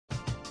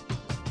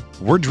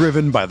We're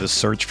driven by the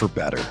search for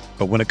better.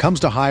 But when it comes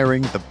to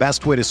hiring, the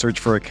best way to search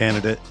for a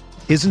candidate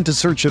isn't to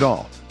search at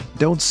all.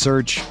 Don't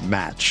search,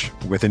 match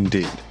with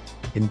Indeed.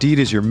 Indeed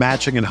is your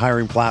matching and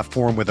hiring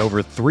platform with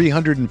over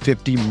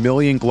 350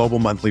 million global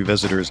monthly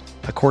visitors,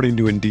 according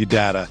to Indeed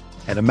data,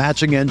 and a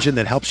matching engine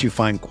that helps you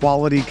find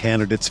quality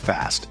candidates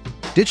fast.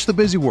 Ditch the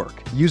busy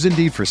work. Use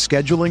Indeed for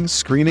scheduling,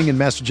 screening, and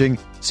messaging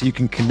so you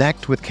can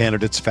connect with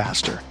candidates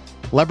faster.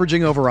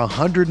 Leveraging over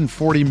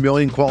 140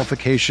 million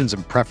qualifications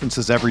and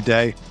preferences every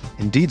day,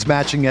 Indeed's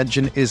matching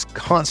engine is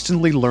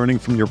constantly learning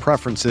from your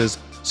preferences,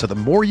 so the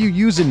more you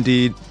use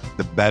Indeed,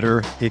 the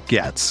better it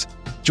gets.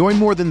 Join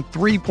more than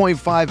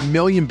 3.5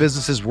 million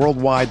businesses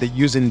worldwide that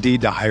use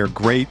Indeed to hire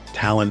great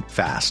talent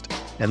fast.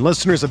 And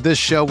listeners of this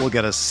show will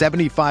get a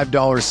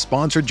 $75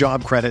 sponsored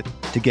job credit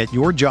to get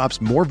your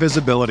jobs more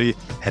visibility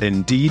at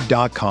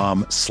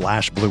Indeed.com/Blue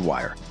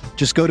Wire.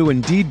 Just go to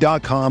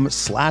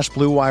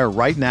Indeed.com/Blue Wire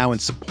right now and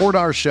support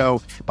our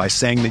show by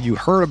saying that you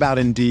heard about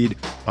Indeed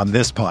on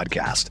this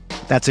podcast.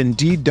 That's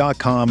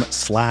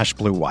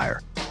Indeed.com/Blue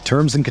Wire.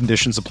 Terms and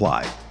conditions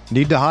apply.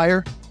 Need to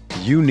hire?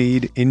 You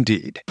need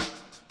Indeed.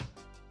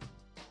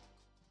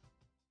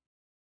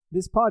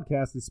 This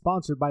podcast is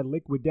sponsored by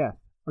Liquid Death.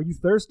 Are you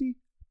thirsty?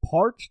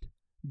 Parched?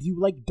 Do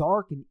you like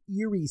dark and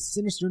eerie,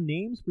 sinister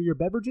names for your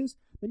beverages?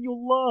 Then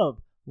you'll love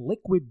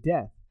Liquid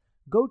Death.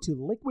 Go to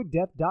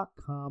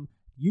liquiddeath.com.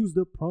 Use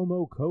the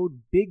promo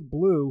code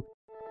BIGBLUE.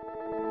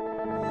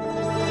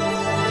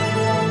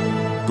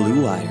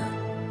 Blue Wire.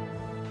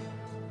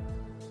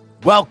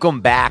 Welcome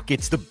back.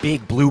 It's the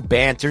Big Blue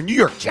Banter, New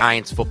York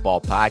Giants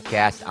football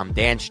podcast. I'm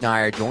Dan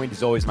Schneier, joined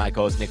as always my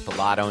co-host Nick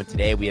Pilato, and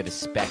today we have a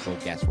special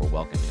guest we're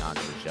welcoming onto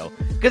the show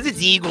because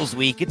it's Eagles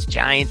week. It's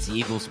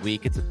Giants-Eagles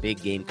week. It's a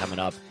big game coming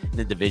up in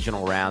the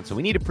divisional round, so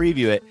we need to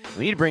preview it.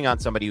 We need to bring on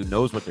somebody who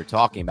knows what they're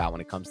talking about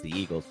when it comes to the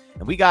Eagles,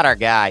 and we got our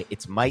guy.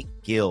 It's Mike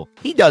Gill.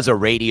 He does a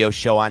radio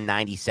show on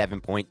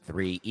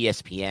 97.3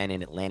 ESPN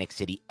in Atlantic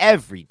City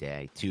every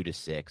day, 2 to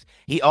 6.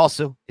 He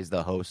also is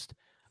the host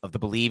of the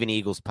Believe in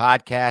Eagles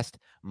podcast.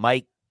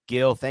 Mike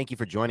Gill, thank you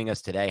for joining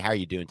us today. How are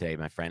you doing today,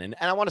 my friend? And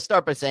I want to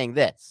start by saying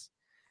this.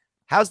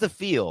 How's the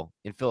feel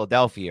in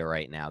Philadelphia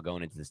right now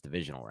going into this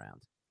divisional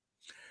round?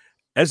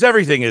 As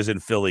everything is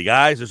in Philly,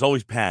 guys, there's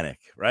always panic,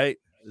 right?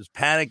 There's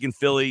panic in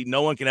Philly.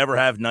 No one can ever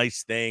have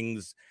nice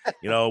things.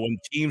 You know, when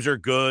teams are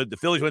good, the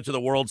Phillies went to the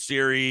World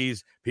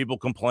Series, people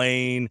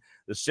complain.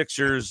 The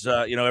Sixers,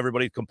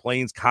 everybody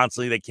complains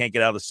constantly they can't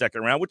get out of the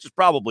second round, which is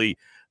probably,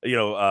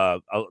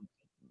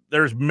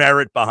 there's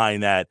merit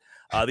behind that.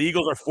 The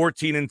Eagles are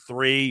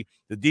 14-3.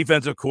 The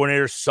defensive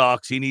coordinator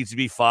sucks. He needs to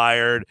be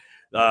fired.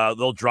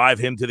 They'll drive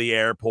him to the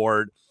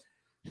airport.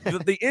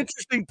 The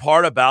interesting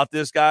part about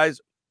this,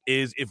 guys,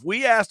 is if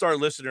we asked our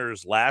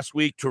listeners last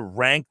week to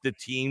rank the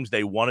teams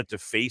they wanted to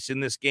face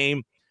in this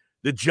game,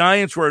 the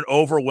Giants were an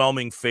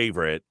overwhelming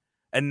favorite.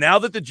 And now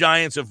that the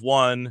Giants have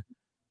won,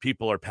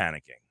 people are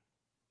panicking.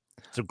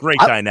 It's a great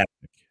dynamic.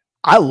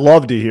 I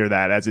love to hear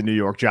that as a New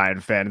York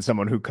Giant fan and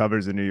someone who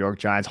covers the New York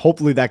Giants.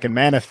 Hopefully that can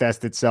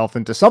manifest itself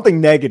into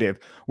something negative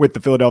with the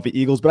Philadelphia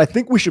Eagles. But I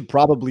think we should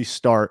probably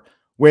start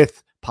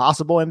with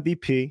possible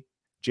MVP,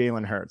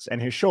 Jalen Hurts,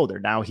 and his shoulder.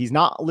 Now, he's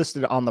not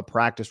listed on the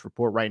practice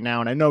report right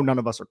now, and I know none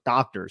of us are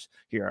doctors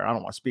here. I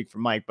don't want to speak for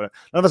Mike, but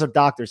none of us are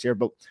doctors here.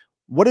 But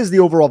what is the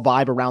overall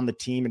vibe around the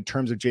team in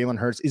terms of Jalen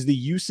Hurts? Is the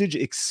usage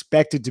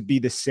expected to be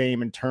the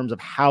same in terms of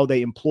how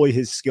they employ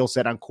his skill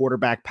set on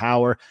quarterback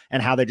power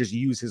and how they just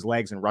use his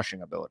legs and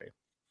rushing ability?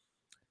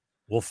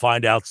 We'll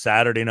find out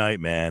Saturday night,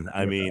 man.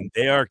 I mean,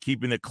 they are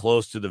keeping it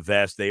close to the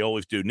vest. They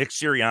always do. Nick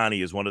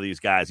Sirianni is one of these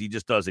guys. He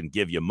just doesn't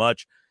give you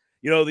much.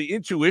 You know, the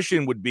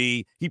intuition would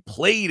be he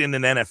played in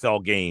an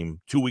NFL game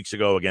 2 weeks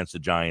ago against the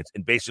Giants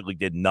and basically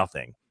did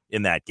nothing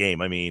in that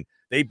game. I mean,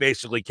 they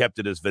basically kept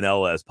it as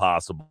vanilla as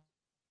possible.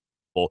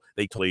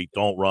 They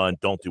don't run,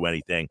 don't do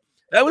anything.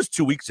 That was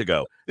 2 weeks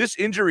ago. This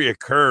injury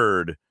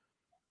occurred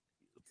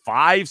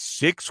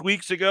 5-6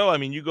 weeks ago. I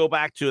mean, you go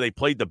back to they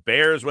played the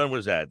Bears. When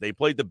was that? They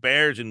played the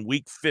Bears in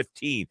week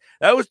 15.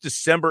 That was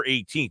December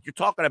 18th. You're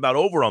talking about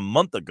over a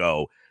month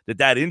ago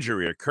that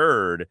injury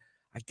occurred.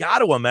 I got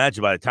to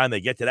imagine by the time they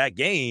get to that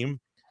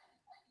game,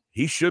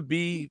 he should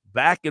be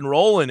back and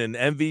rolling, and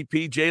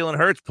MVP Jalen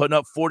Hurts putting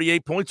up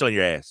 48 points on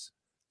your ass.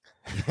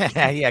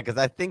 Yeah, because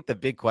I think the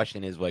big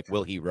question is, like,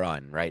 will he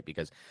run, right?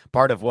 Because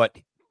part of what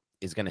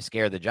is going to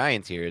scare the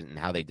Giants here and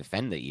how they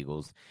defend the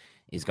Eagles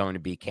is going to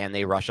be, can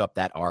they rush up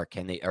that arc?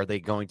 Are they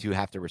going to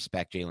have to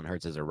respect Jalen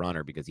Hurts as a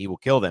runner, because he will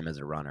kill them as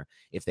a runner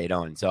if they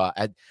don't? And so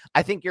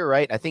I think you're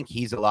right. I think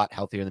he's a lot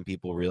healthier than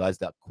people realize.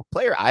 The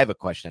player I have a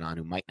question on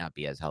who might not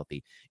be as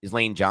healthy is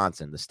Lane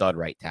Johnson, the stud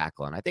right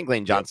tackle. And I think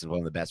Lane Johnson is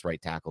one of the best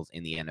right tackles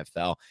in the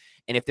NFL.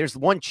 And if there's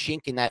one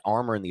chink in that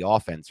armor in the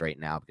offense right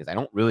now, because I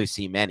don't really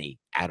see many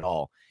at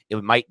all,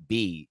 it might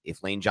be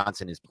if Lane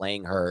Johnson is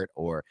playing hurt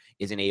or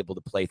isn't able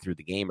to play through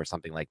the game or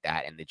something like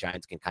that, and the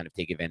Giants can kind of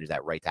take advantage of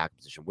that right tackle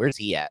position. Where's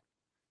he at?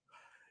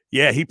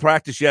 Yeah, he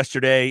practiced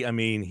yesterday. I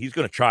mean, he's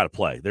going to try to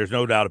play. There's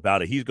no doubt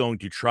about it. He's going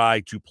to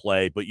try to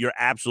play, but you're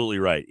absolutely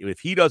right. If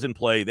he doesn't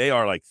play, they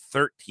are like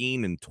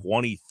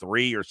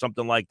 13-23 or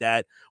something like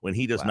that when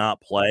he does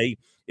not play.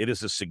 It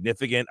is a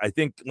significant. I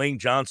think Lane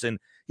Johnson,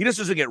 he just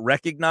doesn't get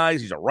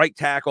recognized. He's a right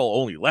tackle.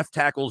 Only left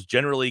tackles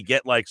generally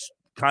get like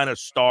kind of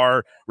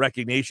star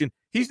recognition.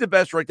 He's the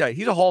best right tackle.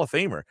 He's a Hall of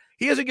Famer.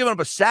 He hasn't given up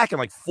a sack in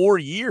like 4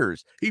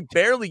 years. He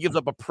barely gives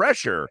up a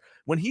pressure.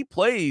 When he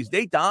plays,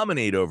 they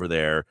dominate over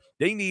there.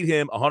 They need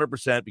him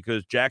 100%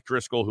 because Jack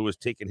Driscoll, who has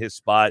taken his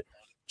spot,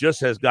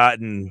 just has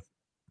gotten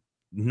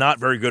not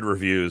very good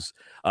reviews.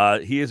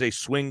 He is a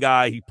swing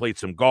guy. He played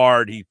some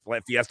guard.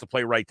 If he has to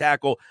play right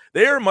tackle,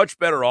 they are much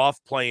better off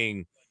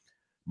playing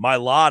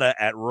Mailata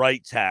at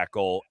right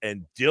tackle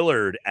and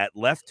Dillard at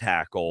left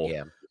tackle.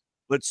 Yeah.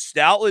 But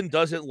Stoutland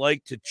doesn't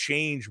like to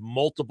change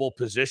multiple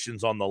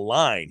positions on the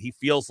line. He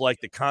feels like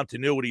the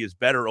continuity is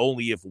better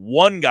only if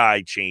one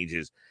guy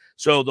changes.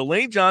 So the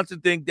Lane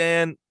Johnson thing,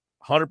 Dan,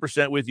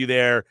 100% with you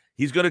there.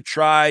 He's going to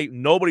try.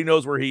 Nobody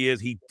knows where he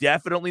is. He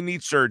definitely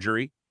needs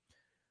surgery.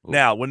 Ooh.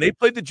 Now, when they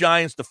played the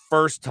Giants the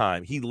first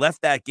time, he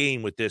left that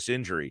game with this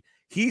injury.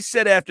 He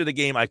said after the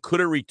game, I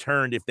could have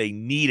returned if they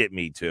needed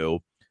me to.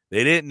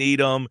 They didn't need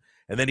him,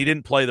 and then he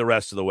didn't play the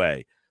rest of the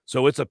way.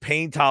 So it's a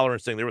pain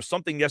tolerance thing. There was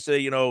something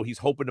yesterday, he's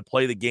hoping to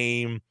play the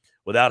game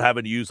without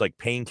having to use like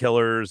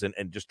painkillers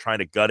and just trying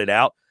to gut it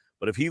out.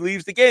 But if he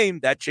leaves the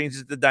game, that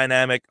changes the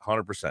dynamic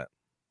 100%. And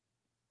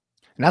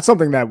that's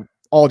something that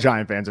all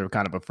Giant fans are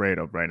kind of afraid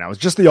of right now. It's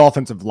just the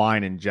offensive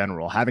line in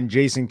general. Having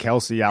Jason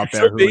Kelce out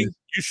there. You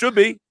should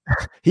be.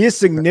 He is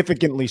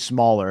significantly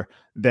smaller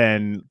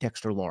than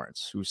Dexter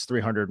Lawrence, who's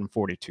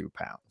 342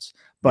 pounds.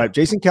 But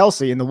Jason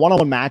Kelce, in the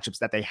one-on-one matchups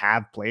that they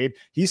have played,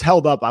 he's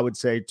held up, I would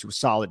say, to a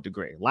solid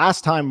degree.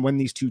 Last time when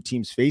these two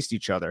teams faced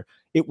each other,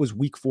 it was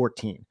week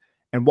 14.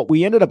 And what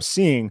we ended up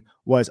seeing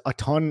was a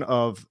ton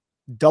of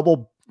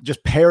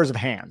just pairs of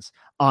hands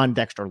on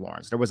Dexter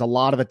Lawrence. There was a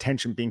lot of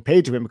attention being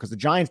paid to him because the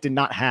Giants did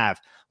not have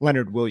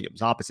Leonard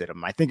Williams opposite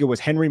him. I think it was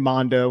Henry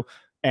Mondo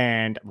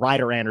and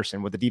Ryder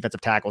Anderson with the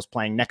defensive tackles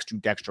playing next to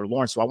Dexter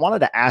Lawrence. So I wanted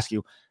to ask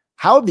you,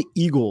 how have the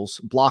Eagles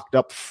blocked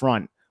up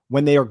front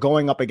when they are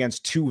going up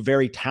against two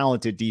very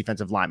talented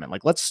defensive linemen?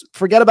 Like, let's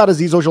forget about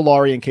Azeez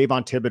Ojulari and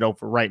Kayvon Thibodeau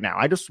for right now.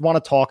 I just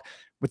want to talk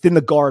within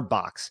the guard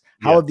box.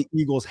 How have the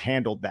Eagles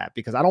handled that?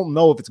 Because I don't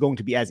know if it's going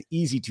to be as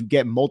easy to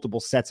get multiple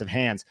sets of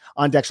hands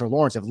on Dexter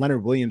Lawrence if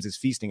Leonard Williams is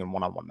feasting in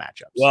one-on-one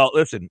matchups. Well,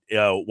 listen,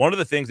 one of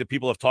the things that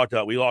people have talked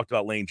about, we talked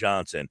about Lane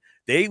Johnson.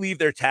 They leave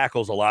their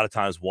tackles a lot of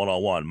times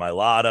one-on-one,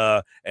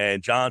 Mailata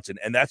and Johnson,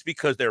 and that's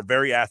because they're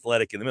very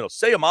athletic in the middle.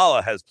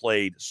 Sayamala has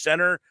played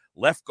center,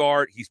 left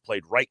guard. He's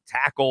played right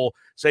tackle.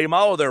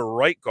 Sayamala, their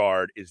right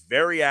guard, is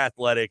very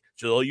athletic,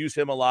 so they'll use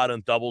him a lot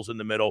on doubles in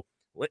the middle.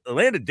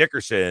 Landon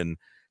Dickerson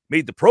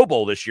made the Pro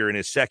Bowl this year in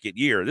his second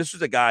year. This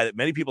was a guy that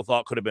many people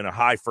thought could have been a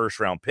high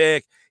first-round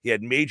pick. He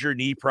had major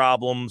knee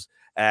problems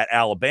at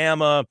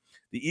Alabama.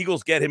 The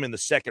Eagles get him in the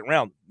second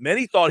round.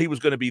 Many thought he was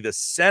going to be the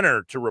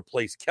center to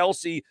replace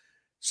Kelce.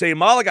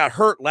 Sayamala got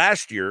hurt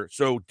last year,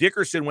 so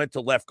Dickerson went to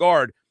left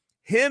guard.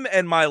 Him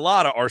and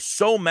Mailata are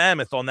so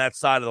mammoth on that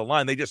side of the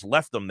line, they just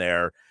left them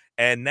there.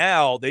 And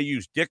now they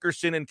use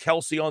Dickerson and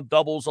Kelce on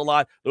doubles a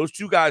lot. Those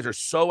two guys are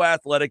so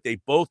athletic.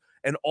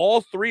 And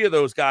all three of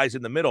those guys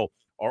in the middle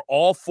are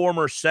all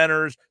former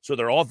centers, so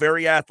they're all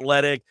very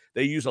athletic.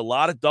 They use a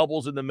lot of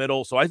doubles in the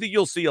middle. So I think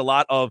you'll see a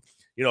lot of,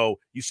 you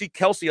see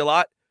Kelce a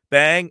lot,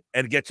 bang,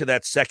 and get to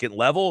that second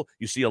level.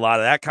 You see a lot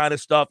of that kind of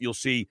stuff. You'll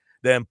see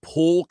them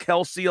pull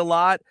Kelce a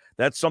lot.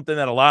 That's something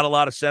that a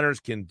lot of centers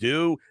can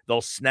do.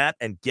 They'll snap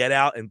and get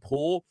out and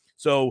pull.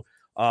 So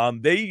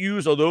they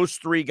use those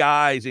three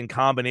guys in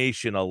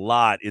combination a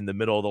lot in the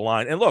middle of the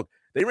line. And look,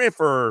 they ran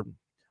for –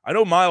 I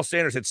know Miles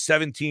Sanders had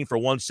 17 for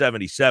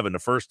 177 the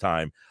first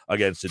time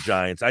against the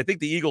Giants. I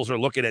think the Eagles are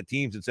looking at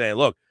teams and saying,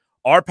 look,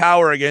 our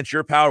power against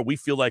your power, we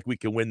feel like we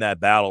can win that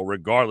battle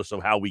regardless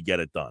of how we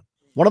get it done.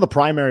 One of the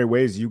primary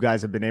ways you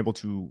guys have been able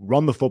to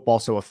run the football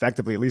so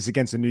effectively, at least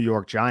against the New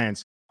York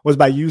Giants, was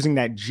by using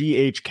that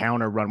GH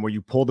counter run where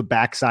you pull the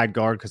backside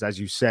guard because, as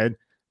you said,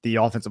 the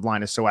offensive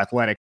line is so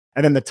athletic.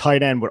 And then the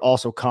tight end would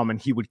also come and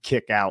he would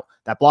kick out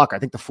that blocker. I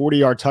think the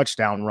 40-yard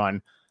touchdown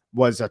run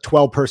was a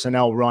 12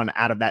 personnel run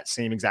out of that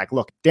same exact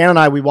look. Dan and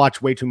I, we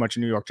watch way too much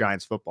New York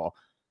Giants football.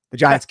 The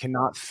Giants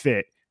cannot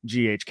fit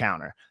GH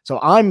counter. So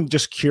I'm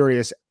just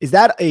curious, is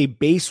that a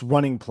base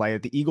running play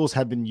that the Eagles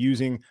have been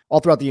using all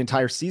throughout the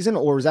entire season,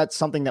 or is that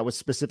something that was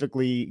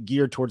specifically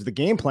geared towards the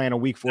game plan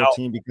of week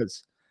 14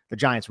 because the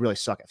Giants really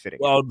suck at fitting?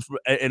 Well,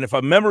 and if my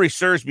memory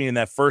serves me, in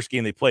that first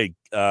game they played,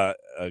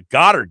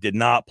 Goddard did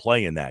not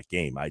play in that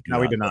game.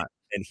 No, he did not.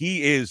 And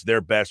he is their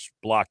best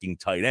blocking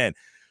tight end.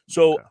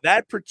 So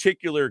that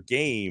particular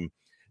game,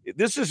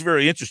 this is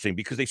very interesting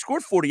because they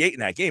scored 48 in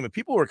that game, and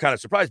people were kind of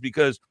surprised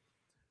because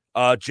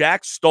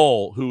Jack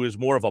Stoll, who is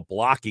more of a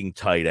blocking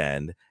tight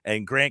end,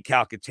 and Grant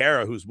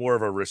Calcaterra, who's more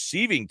of a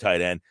receiving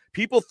tight end,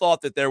 people thought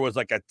that there was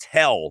like a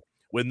tell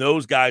when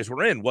those guys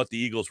were in, what the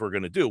Eagles were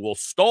going to do. Well,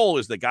 Stoll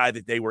is the guy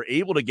that they were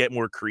able to get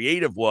more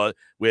creative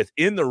with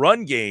in the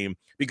run game,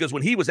 because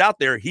when he was out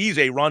there, he's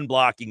a run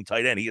blocking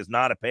tight end. He is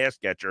not a pass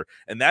catcher.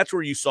 And that's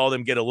where you saw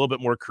them get a little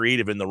bit more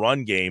creative in the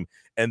run game.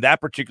 And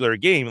that particular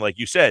game, like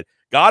you said,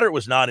 Goddard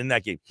was not in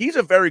that game. He's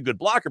a very good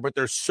blocker, but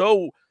they're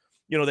so,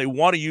 they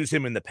want to use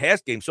him in the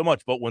pass game so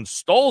much. But when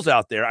Stoll's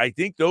out there, I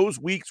think those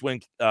weeks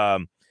when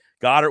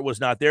Goddard was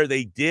not there,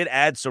 they did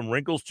add some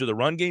wrinkles to the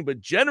run game.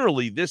 But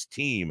generally, this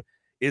team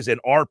is an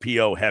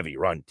RPO heavy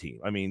run team.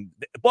 I mean,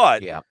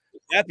 but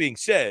that being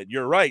said,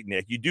 you're right,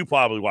 Nick. You do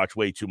probably watch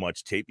way too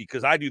much tape,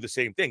 because I do the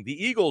same thing.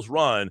 The Eagles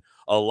run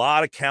a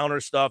lot of counter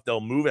stuff.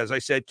 They'll move, as I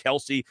said,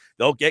 Kelsey.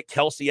 They'll get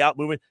Kelsey out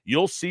moving.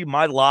 You'll see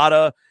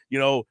Mailata,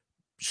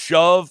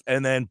 shove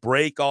and then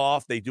break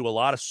off. They do a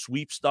lot of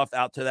sweep stuff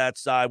out to that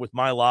side with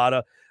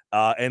Mailata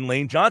and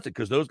Lane Johnson,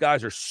 because those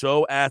guys are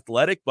so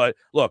athletic. But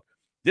look,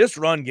 this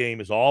run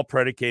game is all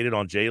predicated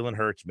on Jalen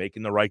Hurts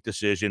making the right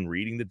decision,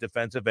 reading the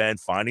defensive end,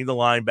 finding the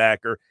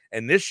linebacker.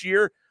 And this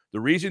year, the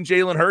reason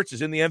Jalen Hurts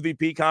is in the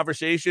MVP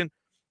conversation,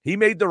 he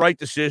made the right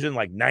decision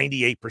like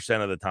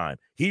 98% of the time.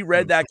 He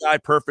read that guy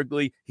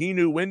perfectly. He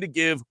knew when to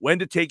give, when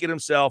to take it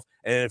himself.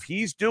 And if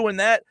he's doing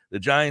that, the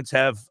Giants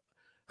have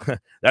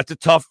that's a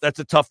tough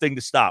thing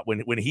to stop.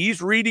 When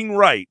he's reading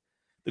right,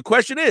 the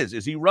question is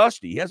he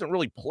rusty? He hasn't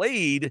really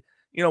played.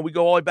 We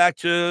go all the way back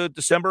to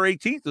December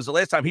 18th is the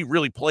last time he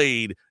really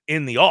played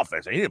in the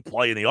offense. He didn't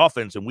play in the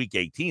offense in week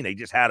 18. They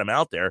just had him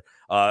out there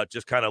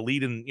just kind of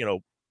leading,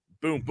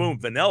 boom, boom,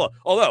 vanilla.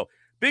 Although,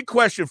 big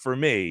question for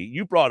me,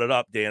 you brought it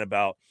up, Dan,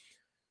 about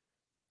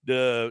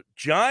the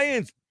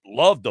Giants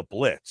love the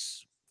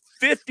blitz.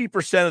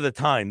 50% of the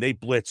time they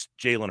blitzed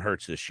Jalen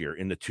Hurts this year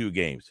in the 2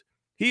 games.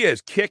 He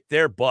has kicked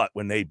their butt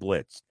when they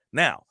blitzed.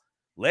 Now,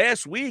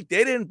 last week,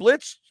 they didn't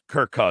blitz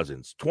Kirk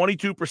Cousins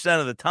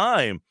 22% of the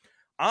time.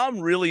 I'm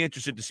really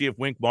interested to see if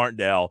Wink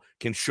Martindale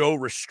can show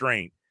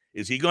restraint.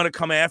 Is he going to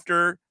come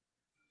after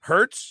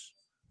Hurts,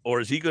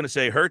 or is he going to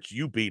say, Hurts,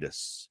 you beat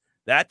us?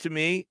 That, to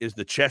me, is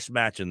the chess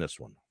match in this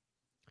one.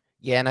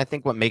 Yeah, and I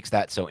think what makes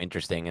that so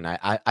interesting, and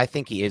I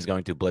think he is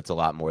going to blitz a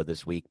lot more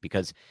this week,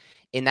 because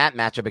in that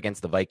matchup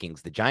against the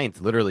Vikings, the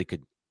Giants literally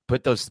could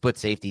put those split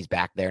safeties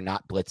back there,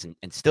 not blitz,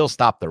 and still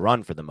stop the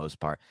run for the most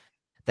part.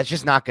 That's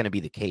just not going to be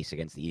the case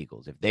against the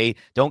Eagles. If they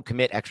don't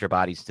commit extra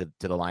bodies to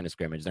the line of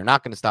scrimmage, they're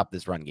not going to stop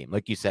this run game.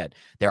 Like you said,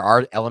 there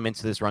are elements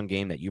to this run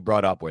game that you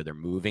brought up where they're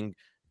moving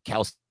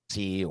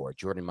Kelsey or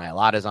Jordan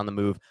Mailata's on the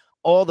move.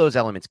 All those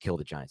elements kill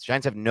the Giants.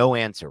 Giants have no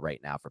answer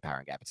right now for power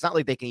and gap. It's not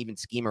like they can even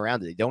scheme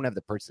around it. They don't have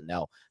the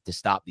personnel to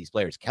stop these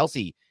players.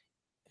 Kelsey,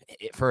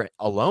 for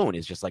alone,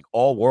 is just like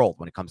all world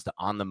when it comes to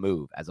on the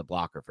move as a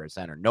blocker for a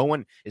center. No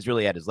one is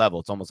really at his level.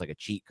 It's almost like a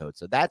cheat code.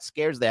 So that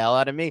scares the hell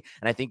out of me.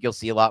 And I think you'll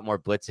see a lot more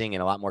blitzing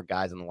and a lot more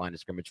guys on the line of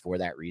scrimmage for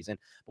that reason.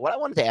 But what I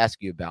wanted to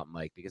ask you about,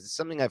 Mike, because it's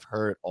something I've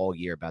heard all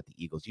year about the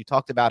Eagles. You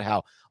talked about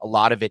how a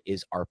lot of it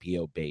is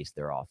RPO based,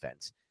 their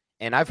offense.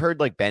 And I've heard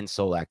like Ben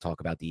Solak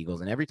talk about the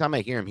Eagles. And every time I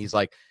hear him, he's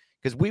like,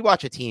 because we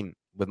watch a team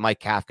with Mike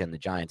Kafka and the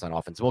Giants on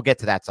offense. We'll get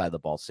to that side of the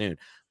ball soon,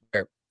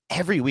 where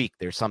every week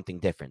there's something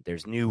different.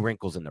 There's new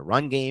wrinkles in the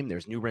run game.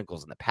 There's new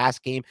wrinkles in the pass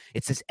game.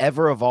 It's this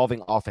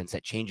ever-evolving offense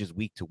that changes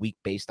week to week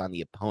based on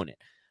the opponent.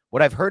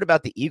 What I've heard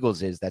about the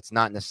Eagles is that's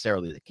not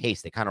necessarily the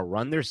case. They kind of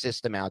run their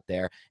system out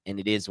there, and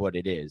it is what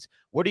it is.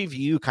 What have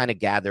you kind of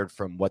gathered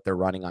from what they're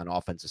running on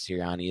offense of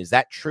Sirianni? Is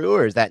that true,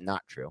 or is that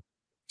not true?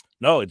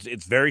 No,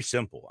 it's very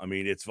simple. I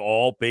mean, it's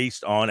all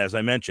based on, as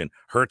I mentioned,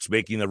 Hurts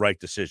making the right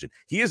decision.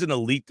 He is an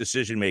elite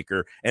decision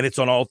maker, and it's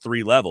on all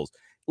 3 levels.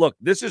 Look,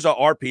 this is an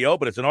RPO,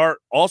 but it's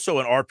also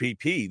an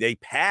RPP. They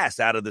pass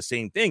out of the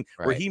same thing,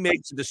 right, where he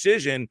makes a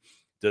decision.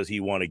 Does he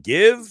want to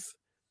give?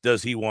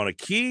 Does he want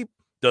to keep?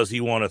 Does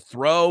he want to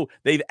throw?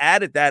 They've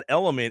added that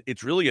element.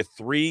 It's really a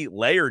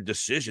 3-layer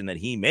decision that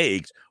he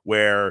makes,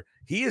 where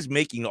he is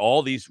making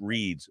all these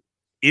reads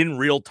in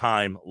real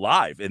time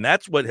live. And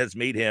that's what has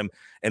made him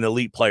an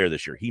elite player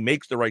this year. He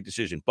makes the right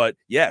decision. But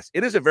yes,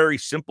 it is a very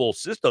simple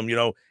system.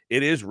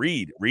 It is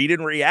read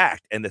and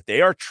react, and that they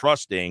are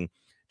trusting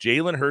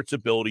Jalen Hurts'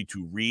 ability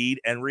to read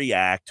and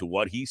react to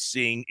what he's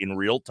seeing in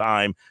real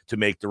time to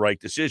make the right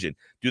decision.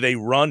 Do they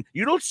run?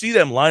 You don't see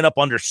them line up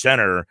under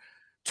center,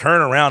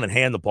 turn around and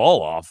hand the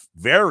ball off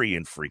very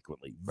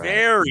infrequently. Right.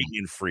 Very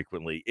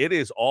infrequently. It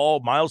is all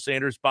Miles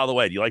Sanders. By the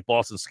way, do you like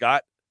Boston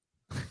Scott?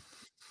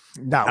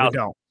 No, we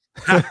don't.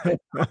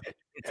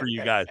 For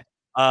you guys.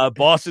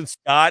 Boston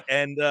Scott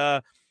and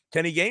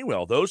Kenny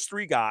Gainwell. Those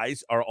 3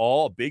 guys are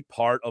all a big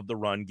part of the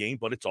run game,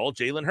 but it's all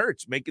Jalen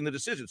Hurts making the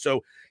decision.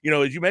 So,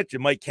 as you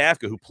mentioned, Mike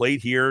Kafka, who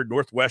played here,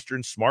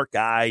 Northwestern, smart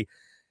guy,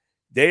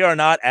 they are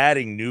not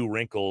adding new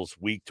wrinkles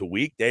week to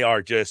week. They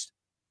are just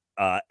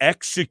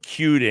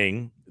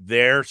executing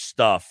their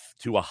stuff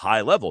to a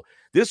high level.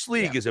 This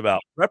league is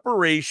about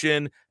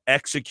preparation,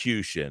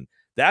 execution.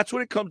 That's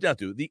what it comes down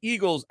to. The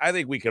Eagles, I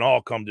think we can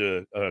all come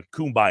to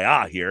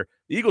kumbaya here.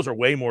 The Eagles are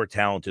way more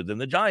talented than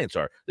the Giants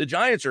are. The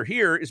Giants are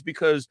here is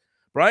because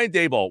Brian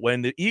Daboll,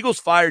 when the Eagles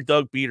fired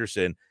Doug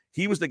Peterson,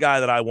 he was the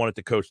guy that I wanted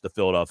to coach the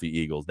Philadelphia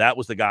Eagles. That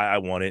was the guy I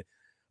wanted.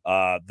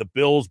 The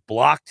Bills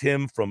blocked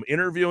him from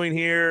interviewing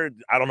here.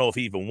 I don't know if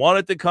he even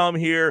wanted to come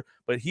here,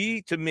 but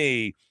he, to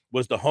me,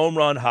 was the home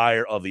run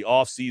hire of the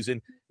offseason.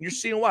 And you're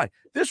seeing why.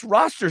 This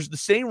roster's the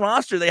same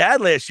roster they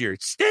had last year.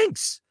 It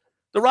stinks.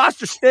 The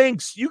roster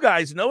stinks. You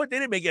guys know it. They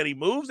didn't make any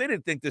moves. They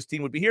didn't think this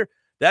team would be here.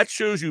 That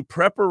shows you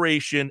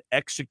preparation,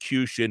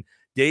 execution.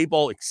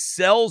 Daboll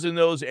excels in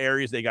those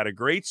areas. They got a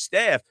great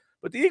staff,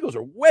 but the Eagles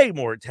are way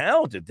more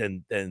talented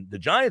than the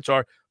Giants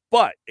are.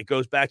 But it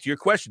goes back to your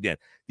question, Dan.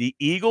 The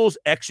Eagles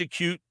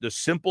execute the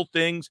simple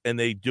things, and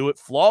they do it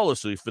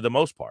flawlessly for the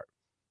most part.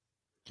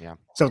 Yeah.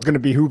 So it's going to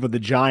behoove of the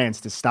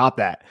Giants to stop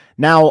that.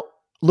 Now,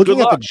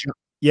 looking at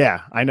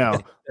I know.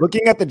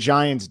 Looking at the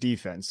Giants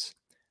defense,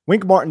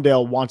 Wink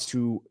Martindale wants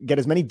to get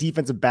as many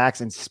defensive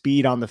backs and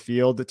speed on the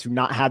field to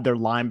not have their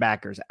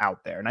linebackers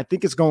out there. And I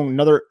think it's going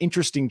another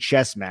interesting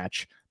chess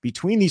match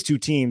between these two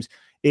teams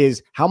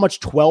is how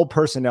much 12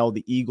 personnel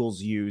the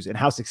Eagles use and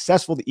how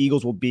successful the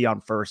Eagles will be on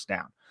first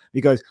down.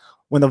 Because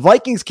when the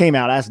Vikings came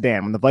out, ask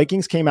Dan, when the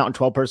Vikings came out in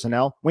 12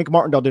 personnel, Wink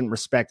Martindale didn't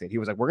respect it. He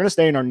was like, we're going to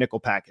stay in our nickel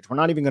package. We're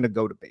not even going to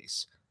go to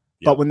base.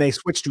 Yep. But when they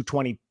switched to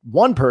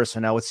 21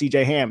 personnel with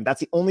CJ Ham,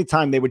 that's the only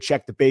time they would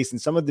check the base. And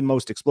some of the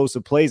most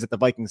explosive plays that the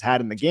Vikings had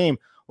in the game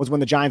was when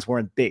the Giants were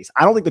in base.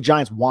 I don't think the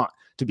Giants want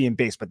to be in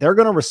base, but they're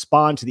going to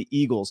respond to the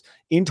Eagles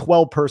in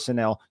 12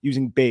 personnel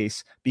using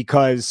base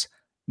because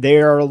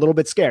they're a little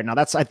bit scared. Now,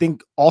 that's, I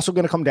think, also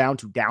going to come down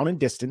to down and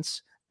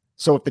distance.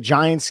 So if the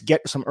Giants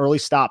get some early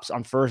stops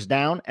on first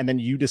down and then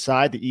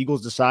the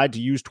Eagles decide to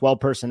use 12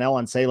 personnel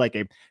on, say, like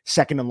a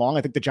second and long,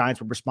 I think the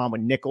Giants would respond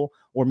with nickel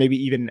or maybe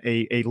even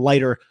a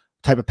lighter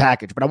type of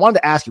package. But I wanted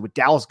to ask you, with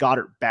Dallas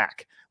Goedert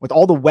back, with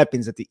all the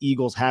weapons that the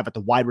Eagles have at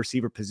the wide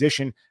receiver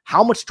position,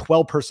 how much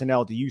 12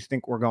 personnel do you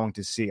think we're going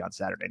to see on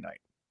Saturday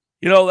night?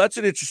 That's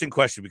an interesting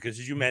question because,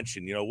 as you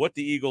mentioned, what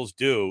the Eagles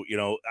do,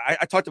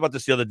 I talked about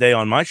this the other day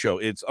on my show.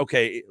 It's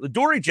okay.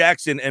 Dory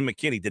Jackson and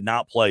McKinney did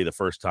not play the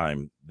first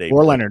time they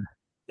or played. Leonard.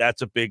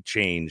 That's a big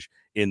change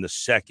in the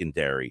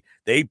secondary.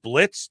 They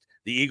blitzed.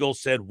 The Eagles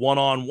said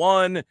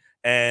one-on-one.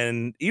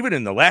 And even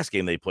in the last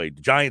game they played,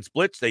 the Giants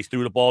blitzed. They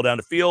threw the ball down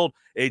the field.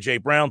 A.J.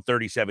 Brown,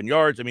 37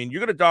 yards. I mean,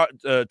 you're going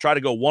to try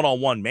to go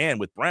one-on-one man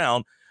with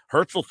Brown.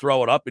 Hurts will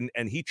throw it up,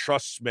 and he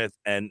trusts Smith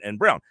and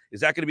Brown.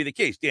 Is that going to be the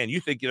case? Dan, you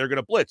think they're going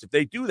to blitz. If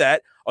they do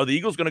that, are the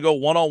Eagles going to go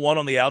one-on-one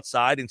on the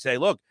outside and say,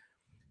 look,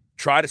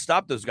 try to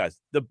stop those guys?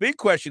 The big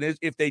question is,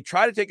 if they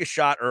try to take a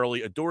shot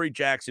early, Dory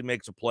Jackson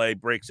makes a play,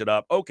 breaks it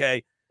up.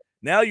 Okay,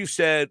 now you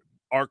said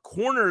our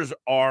corners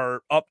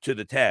are up to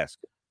the task.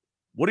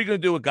 What are you going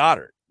to do with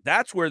Goddard?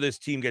 That's where this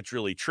team gets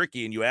really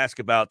tricky. And you ask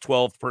about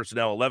 12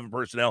 personnel, 11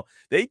 personnel.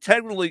 They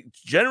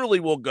generally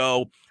will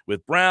go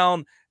with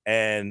Brown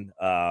and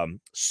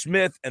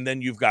Smith, and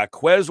then you've got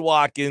Quez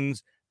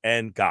Watkins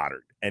and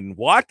Goddard. And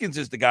Watkins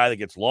is the guy that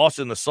gets lost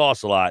in the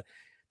sauce a lot.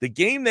 The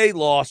game they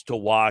lost to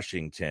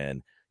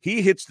Washington,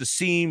 he hits the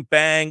seam,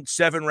 bang,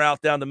 7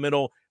 route down the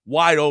middle,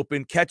 wide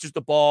open, catches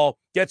the ball,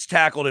 gets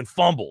tackled, and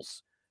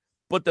fumbles.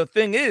 But the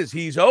thing is,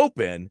 he's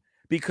open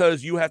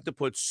because you have to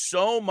put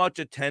so much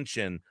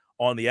attention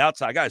on the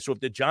outside guys. So if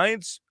the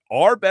Giants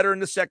are better in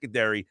the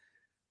secondary,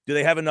 do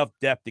they have enough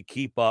depth to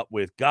keep up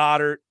with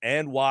Goddard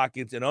and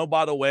Watkins? And, oh,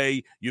 by the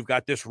way, you've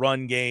got this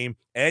run game,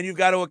 and you've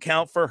got to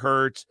account for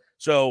Hurts.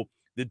 So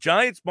the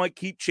Giants might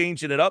keep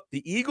changing it up.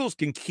 The Eagles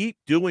can keep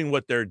doing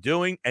what they're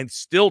doing and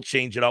still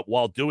change it up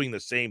while doing the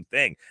same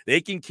thing.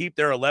 They can keep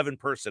their 11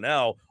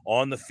 personnel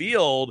on the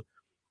field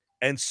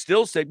and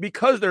still say,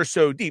 because they're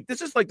so deep,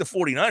 this is like the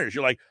 49ers.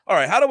 You're like, all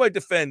right, how do I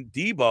defend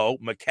Debo,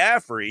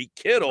 McCaffrey,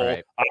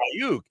 Kittle,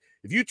 Ayuk?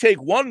 If you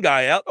take one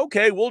guy out,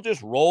 okay, we'll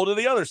just roll to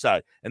the other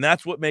side. And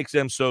that's what makes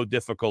them so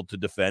difficult to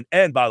defend.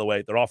 And by the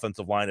way, their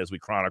offensive line, as we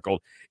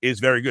chronicled, is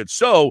very good.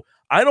 So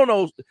I don't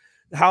know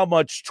how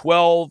much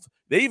 12,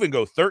 they even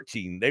go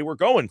 13. They were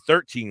going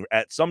 13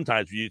 at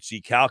sometimes. You'd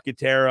see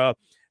Calcaterra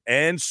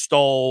and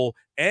Stoll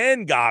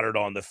and Goddard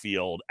on the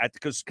field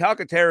because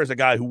Calcaterra is a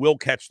guy who will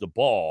catch the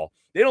ball.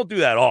 They don't do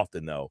that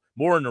often, though.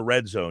 More in the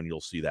red zone, you'll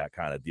see that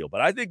kind of deal.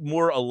 But I think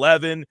more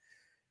 11.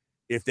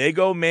 If they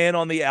go man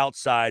on the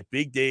outside,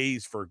 big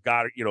days for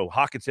Goddard.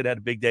 Hawkinson had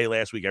a big day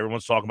last week.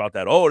 Everyone's talking about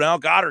that. Oh, now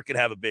Goddard can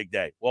have a big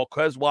day. Well,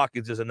 Quez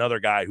Watkins is another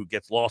guy who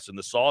gets lost in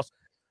the sauce,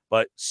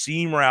 but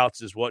seam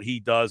routes is what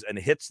he does and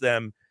hits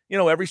them,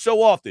 every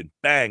so often.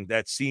 Bang,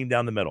 that seam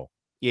down the middle.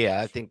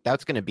 Yeah, I think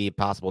that's going to be a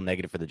possible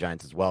negative for the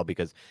Giants as well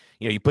because,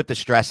 you put the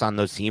stress on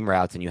those seam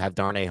routes and you have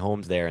Darnay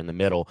Holmes there in the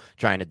middle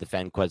trying to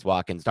defend Quez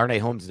Watkins. Darnay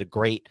Holmes is a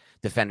great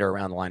defender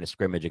around the line of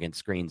scrimmage against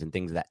screens and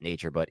things of that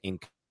nature, but in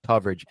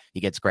coverage,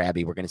 he gets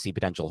grabby. We're going to see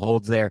potential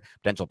holds there,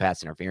 potential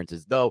pass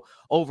interferences. Though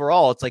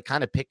overall, it's like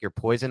kind of pick your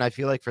poison, I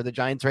feel like, for the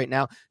Giants right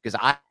now, because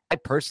I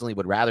personally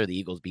would rather the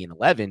Eagles be in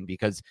 11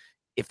 because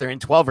if they're in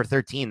 12 or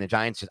 13, the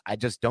Giants, I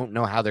just don't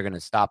know how they're going to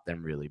stop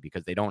them really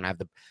because they don't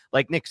have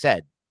like Nick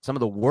said, some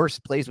of the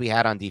worst plays we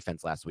had on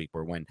defense last week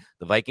were when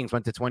the Vikings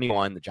went to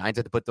 21, the Giants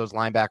had to put those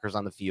linebackers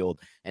on the field,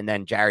 and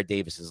then Jared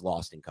Davis is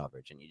lost in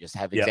coverage. And you just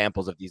have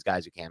examples of these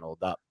guys who can't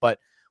hold up. But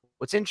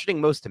what's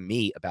interesting most to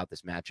me about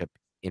this matchup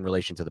in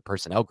relation to the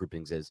personnel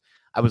groupings is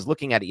I was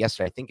looking at it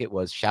yesterday. I think it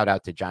was shout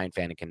out to Giant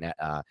fan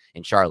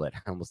in Charlotte.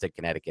 I almost said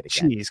Connecticut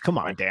again. Jeez, come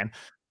on, Dan.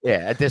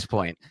 Yeah, at this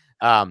point.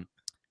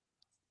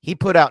 He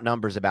put out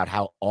numbers about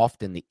how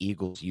often the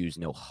Eagles use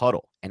no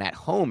huddle. And at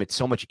home, it's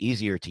so much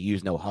easier to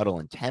use no huddle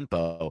and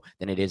tempo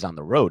than it is on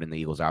the road. And the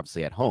Eagles are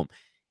obviously at home.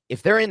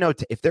 If they're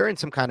in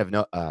some kind of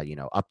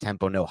up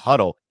tempo, no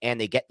huddle,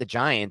 and they get the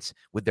Giants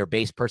with their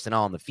base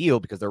personnel on the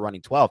field because they're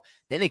running 12,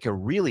 then they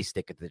can really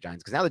stick it to the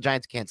Giants because now the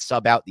Giants can't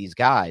sub out these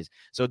guys.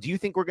 So do you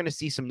think we're going to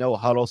see some no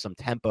huddle, some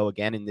tempo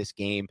again in this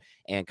game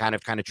and kind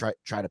of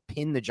try to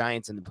pin the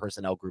Giants in the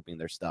personnel grouping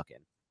they're stuck in?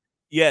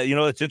 Yeah,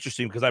 it's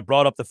interesting because I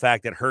brought up the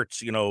fact that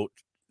Hurts,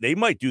 they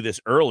might do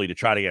this early to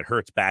try to get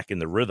Hurts back in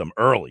the rhythm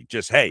early.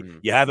 Just, hey,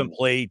 you haven't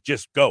played,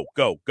 just go.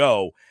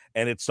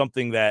 And it's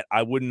something that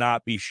I would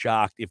not be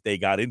shocked if they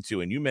got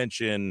into. And you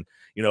mentioned,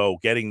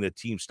 getting the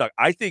team stuck.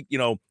 I think,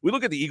 we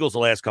look at the Eagles the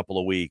last couple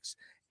of weeks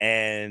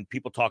and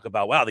people talk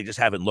about, wow, they just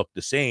haven't looked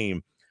the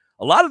same.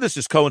 A lot of this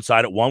has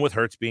coincided, one, with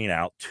Hurts being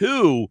out.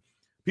 Two,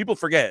 people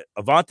forget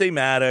Avonte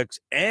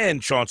Maddox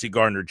and Chauncey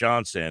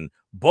Gardner-Johnson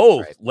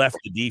both left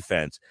the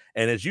defense.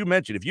 And as you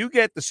mentioned, if you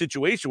get the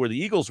situation where the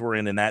Eagles were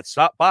in that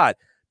spot,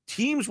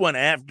 teams went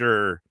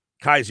after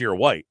Kaiser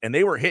White and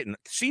they were hitting.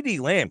 CD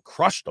Lamb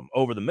crushed them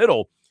over the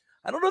middle.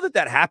 I don't know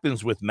that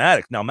happens with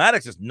Maddox. Now,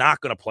 Maddox is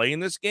not going to play in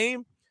this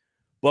game,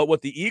 but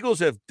what the Eagles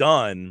have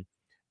done,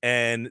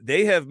 and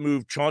they have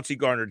moved Chauncey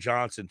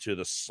Gardner-Johnson to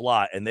the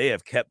slot, and they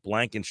have kept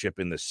Blankenship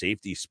in the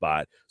safety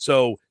spot.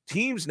 So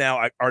teams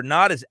now are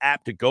not as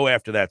apt to go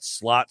after that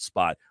slot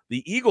spot.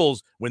 The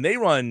Eagles, when they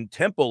run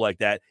tempo like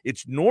that,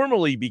 it's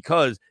normally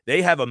because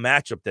they have a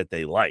matchup that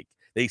they like.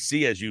 They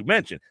see, as you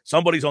mentioned,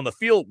 somebody's on the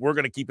field, we're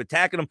going to keep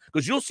attacking them.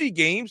 Because you'll see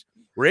games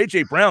where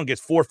A.J. Brown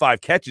gets 4 or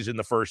 5 catches in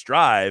the first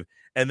drive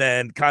and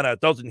then kind of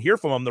doesn't hear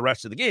from him the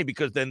rest of the game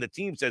because then the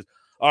team says,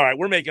 all right,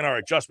 we're making our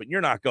adjustment. You're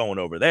not going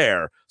over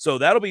there. So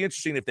that'll be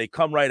interesting if they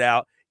come right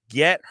out,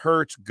 get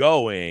Hurts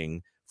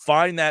going,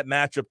 find that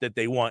matchup that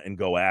they want, and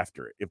go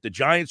after it. If the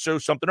Giants show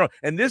something wrong,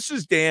 and this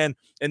is, Dan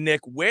and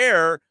Nick,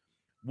 where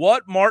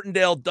what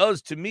Martindale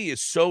does to me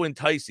is so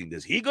enticing.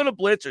 Is he going to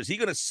blitz or is he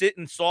going to sit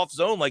in soft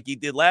zone like he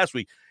did last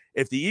week?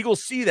 If the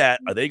Eagles see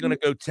that, are they going to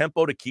go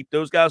tempo to keep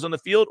those guys on the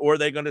field, or are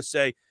they going to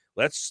say,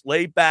 let's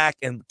lay back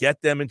and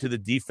get them into the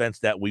defense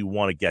that we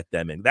want to get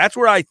them in? That's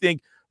where I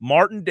think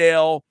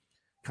Martindale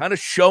kind of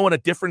showing a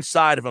different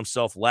side of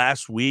himself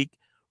last week.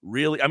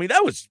 Really, I mean,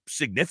 that was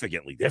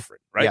significantly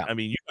different, right? Yeah. I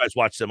mean, you guys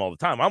watch them all the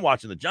time. I'm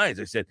watching the Giants.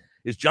 I said,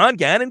 is John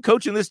Gannon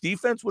coaching this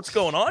defense? What's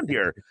going on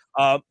here?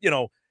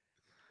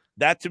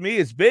 That to me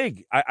is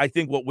big. I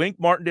think what Wink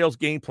Martindale's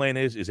game plan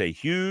is a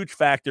huge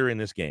factor in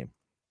this game.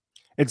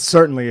 It's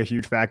certainly a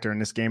huge factor in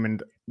this game.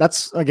 And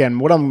that's, again,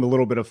 what I'm a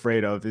little bit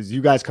afraid of is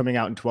you guys coming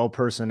out in 12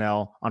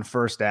 personnel on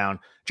first down,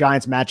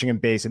 Giants matching in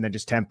base, and then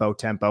just tempo,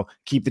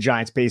 keep the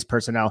Giants base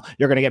personnel.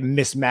 You're going to get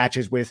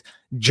mismatches with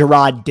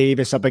Gerard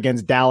Davis up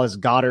against Dallas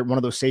Goedert. One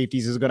of those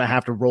safeties is going to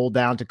have to roll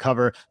down to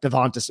cover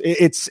Devonta.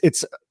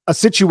 It's a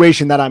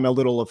situation that I'm a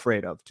little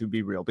afraid of, to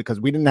be real, because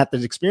we didn't have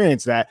to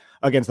experience that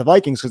against the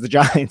Vikings because the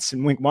Giants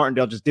and Wink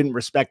Martindale just didn't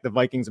respect the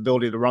Vikings'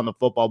 ability to run the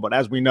football. But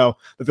as we know,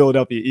 the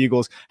Philadelphia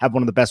Eagles have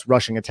one of the best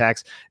rushing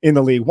attacks in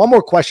the league. One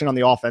more question on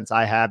the offense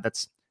I have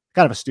that's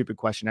kind of a stupid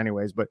question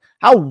anyways, but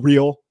how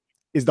real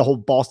is the whole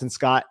Boston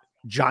Scott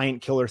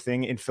giant killer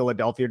thing in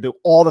Philadelphia? Do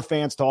all the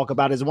fans talk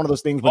about it? Is it one of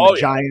those things when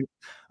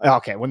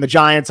when the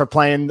Giants are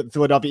playing the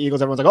Philadelphia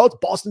Eagles, everyone's like, oh, it's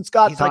Boston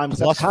Scott time. Like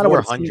plus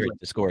 400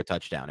 to score a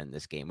touchdown in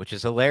this game, which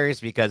is hilarious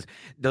because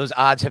those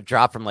odds have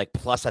dropped from like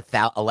plus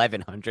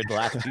 1,100 the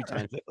last 2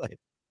 times they played.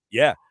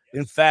 Yeah.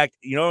 In fact,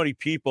 you know how many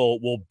people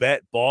will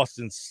bet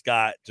Boston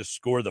Scott to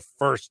score the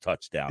first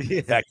touchdown?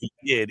 In fact, he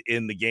did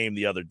in the game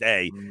the other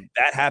day.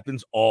 That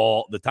happens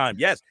all the time.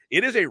 Yes,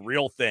 it is a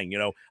real thing.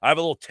 I have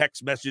a little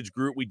text message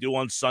group we do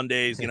on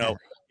Sundays, give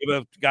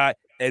a guy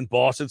and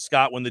Boston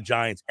Scott when the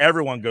Giants,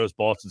 everyone goes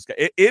Boston Scott.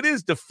 It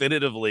is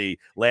definitively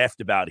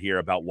laughed about here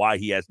about why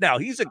he has. Now,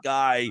 he's a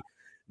guy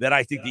that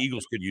I think the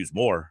Eagles could use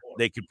more.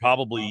 They could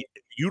probably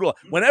utilize.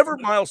 Whenever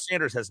Miles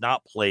Sanders has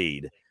not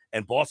played,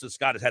 and Boston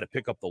Scott has had to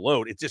pick up the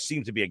load, it just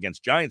seems to be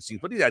against Giants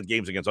teams, but he's had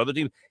games against other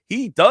teams.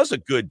 He does a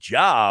good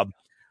job.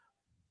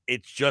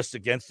 It's just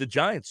against the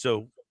Giants.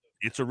 So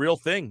it's a real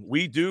thing.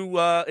 We do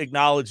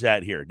acknowledge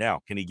that here. Now,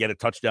 can he get a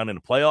touchdown in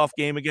a playoff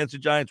game against the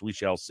Giants? We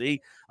shall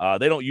see.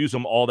 They don't use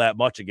him all that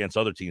much against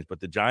other teams, but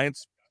the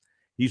Giants,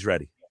 he's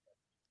ready.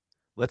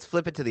 Let's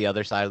flip it to the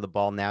other side of the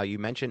ball now. You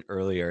mentioned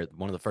earlier,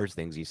 one of the first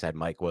things you said,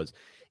 Mike, was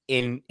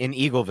in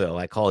Eagleville.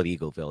 I call it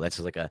Eagleville. That's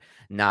like a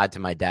nod to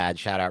my dad.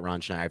 Shout out Ron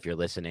Schneider if you're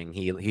listening.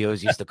 He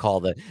always used to call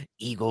the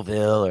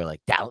Eagleville or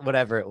like Dallas,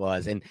 whatever it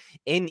was. And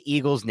in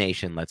Eagles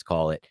Nation, let's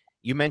call it,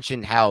 you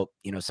mentioned how,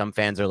 some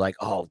fans are like,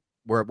 oh,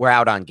 we're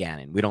out on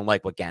Gannon. We don't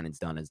like what Gannon's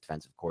done as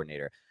defensive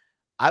coordinator.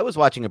 I was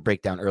watching a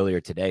breakdown earlier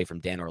today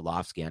from Dan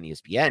Orlovsky on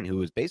ESPN, who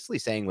was basically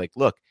saying, like,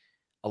 look,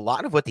 a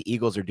lot of what the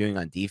Eagles are doing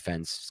on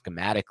defense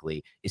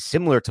schematically is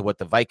similar to what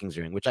the Vikings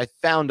are doing, which I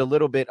found a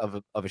little bit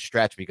of a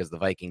stretch because the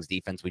Vikings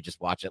defense, we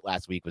just watched it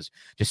last week, was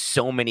just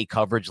so many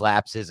coverage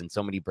lapses and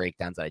so many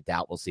breakdowns that I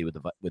doubt we'll see with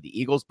the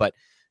Eagles. But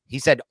he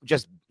said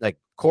just like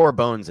core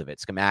bones of it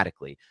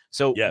schematically.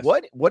 So Yes.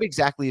 what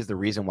exactly is the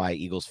reason why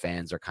Eagles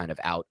fans are kind of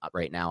out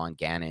right now on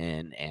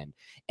Gannon and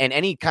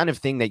any kind of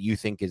thing that you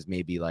think is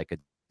maybe like a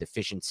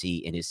deficiency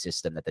in his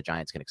system that the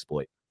Giants can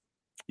exploit?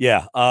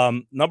 Yeah.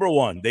 Number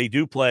one, they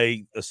do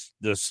play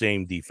the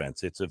same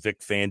defense. It's a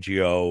Vic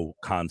Fangio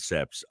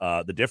concepts.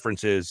 The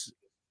difference is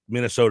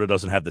Minnesota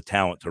doesn't have the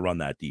talent to run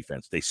that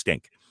defense. They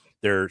stink.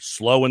 They're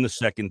slow in the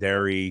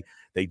secondary.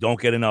 They don't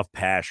get enough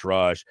pass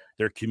rush.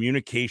 Their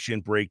communication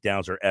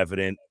breakdowns are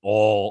evident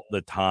all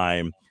the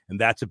time. And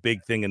that's a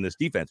big thing in this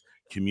defense.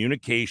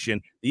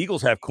 Communication. The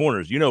Eagles have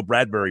corners. You know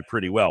Bradbury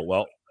pretty well.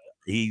 Well,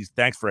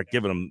 thanks for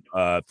giving him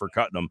for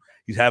cutting him.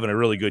 He's having a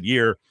really good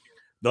year.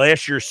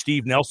 Last year,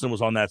 Steve Nelson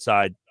was on that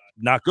side.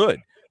 Not good.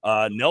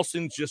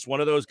 Nelson's just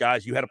one of those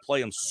guys. You had to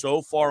play him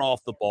so far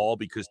off the ball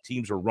because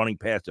teams are running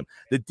past him.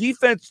 The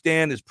defense,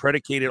 Dan, is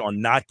predicated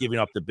on not giving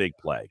up the big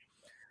play.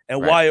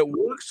 And why it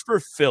works for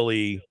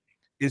Philly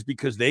is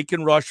because they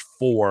can rush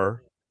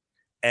 4,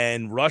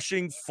 and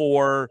rushing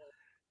 4,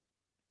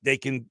 they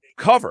can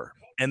cover,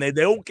 and they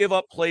don't give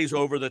up plays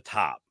over the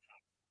top.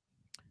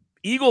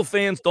 Eagle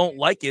fans don't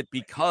like it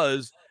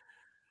because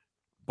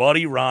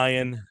Buddy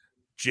Ryan,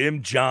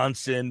 Jim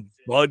Johnson,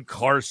 Bud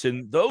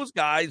Carson, those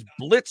guys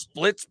blitz,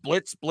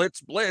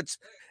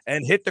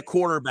 and hit the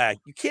quarterback.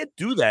 You can't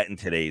do that in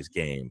today's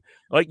game.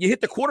 Like, you hit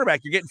the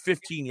quarterback, you're getting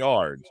 15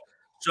 yards.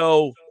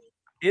 So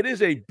it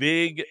is a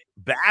big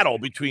battle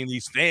between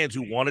these fans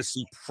who want to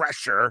see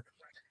pressure,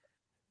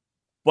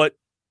 but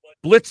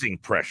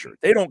blitzing pressure.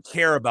 They don't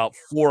care about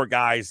 4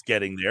 guys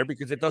getting there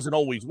because it doesn't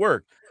always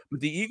work. But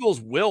the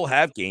Eagles will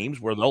have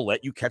games where they'll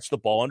let you catch the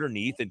ball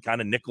underneath and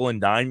kind of nickel and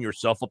dime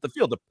yourself up the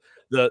field.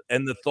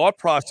 The thought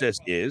process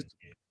is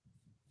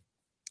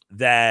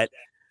that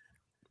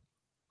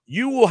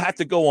you will have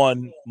to go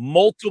on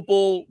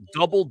multiple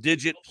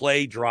double-digit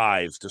play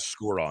drives to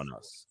score on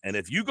us. And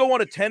if you go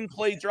on a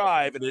 10-play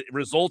drive and it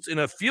results in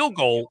a field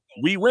goal,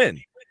 we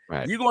win.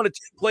 Right. If you go on a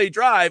 10-play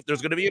drive,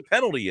 there's going to be a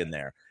penalty in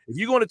there. If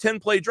you go on a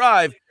 10-play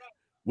drive,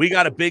 we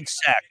got a big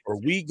sack or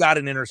we got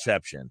an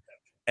interception.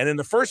 And in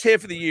the first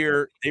half of the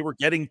year, they were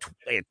getting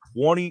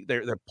 20.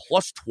 They're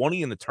plus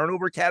 20 in the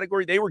turnover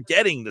category. They were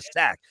getting the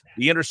sack,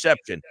 the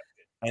interception,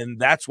 and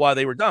that's why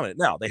they were dominant.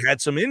 Now, they had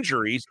some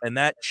injuries, and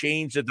that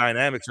changed the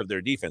dynamics of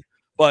their defense.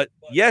 But,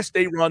 yes,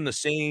 they run the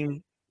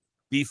same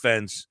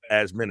defense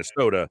as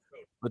Minnesota,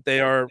 but they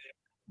are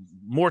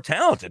more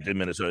talented than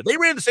Minnesota. They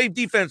ran the same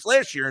defense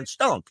last year and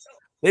stunk.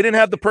 They didn't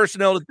have the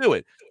personnel to do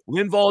it.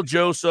 Linval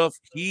Joseph,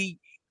 he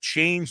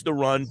changed the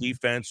run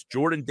defense.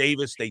 Jordan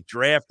Davis, they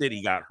drafted.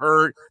 He got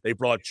hurt. They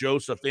brought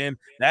Joseph in.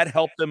 That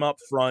helped them up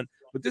front.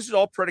 But this is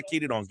all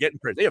predicated on getting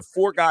pressure. They have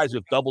 4 guys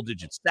with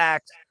double-digit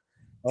sacks.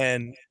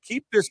 And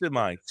keep this in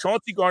mind.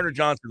 Chauncey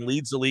Gardner-Johnson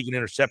leads the league in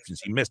interceptions.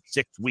 He missed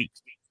 6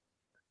 weeks.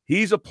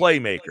 He's a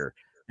playmaker.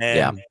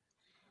 And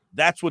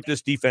that's what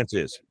this defense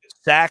is.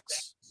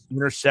 Sacks,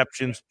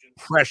 interceptions,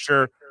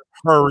 pressure,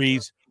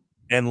 hurries,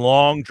 and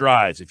long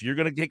drives. If you're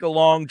going to take a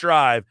long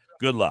drive,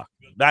 good luck.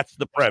 That's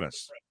the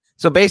premise.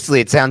 So basically,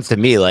 it sounds to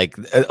me like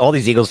all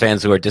these Eagles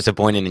fans who are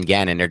disappointed in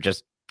Gannon are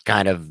just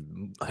kind of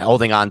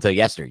holding on to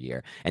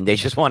yesteryear, and they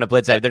just want to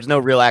blitz out. There's no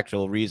real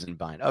actual reason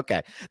behind it.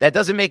 Okay, that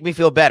doesn't make me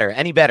feel better.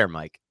 Any better,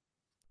 Mike?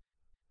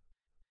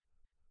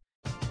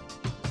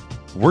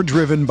 We're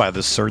driven by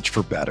the search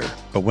for better.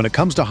 But when it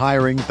comes to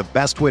hiring, the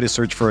best way to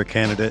search for a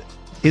candidate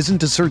isn't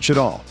to search at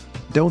all.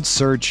 Don't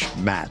search,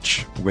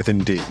 match with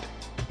Indeed.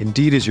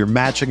 Indeed is your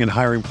matching and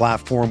hiring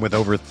platform with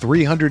over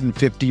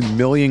 350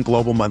 million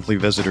global monthly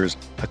visitors,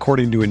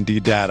 according to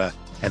Indeed data,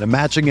 and a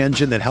matching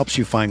engine that helps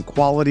you find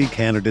quality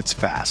candidates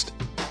fast.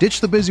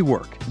 Ditch the busy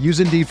work. Use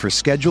Indeed for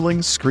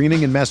scheduling,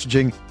 screening, and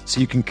messaging so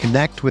you can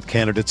connect with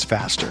candidates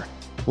faster.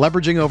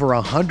 Leveraging over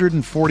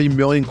 140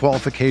 million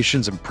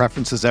qualifications and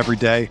preferences every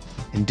day,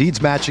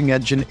 Indeed's matching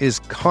engine is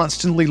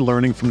constantly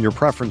learning from your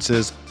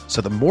preferences,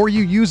 so the more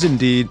you use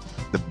Indeed,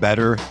 the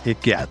better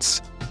it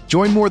gets.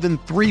 Join more than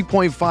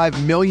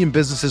 3.5 million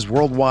businesses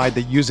worldwide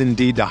that use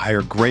Indeed to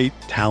hire great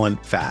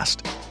talent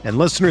fast. And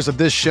listeners of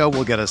this show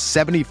will get a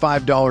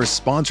 $75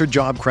 sponsored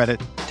job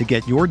credit to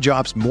get your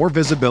jobs more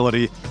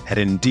visibility at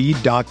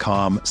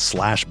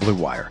Indeed.com/Blue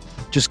Wire.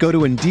 Just go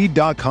to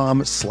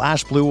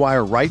Indeed.com/Blue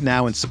Wire right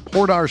now and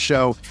support our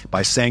show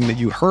by saying that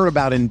you heard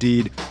about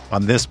Indeed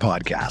on this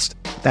podcast.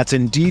 That's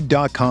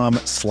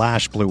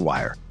Indeed.com/Blue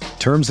Wire.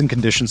 Terms and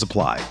conditions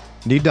apply.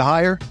 Need to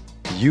hire?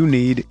 You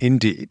need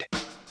Indeed.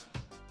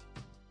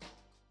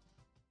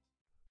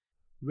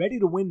 Ready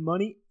to win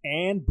money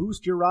and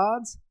boost your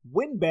odds?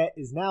 WynnBET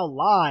is now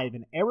live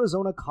in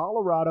Arizona,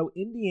 Colorado,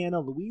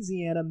 Indiana,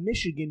 Louisiana,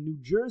 Michigan, New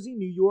Jersey,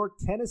 New York,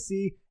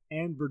 Tennessee,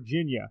 and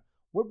Virginia.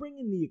 We're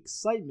bringing the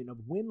excitement of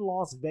Wynn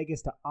Las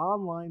Vegas to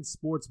online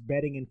sports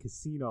betting and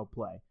casino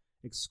play.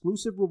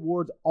 Exclusive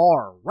rewards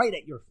are right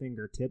at your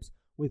fingertips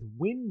with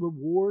Wynn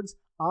Rewards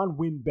on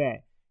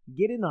WynnBET.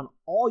 Get in on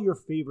all your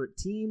favorite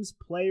teams,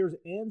 players,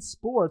 and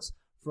sports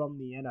from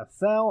the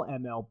NFL,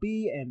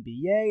 MLB,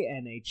 NBA,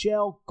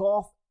 NHL,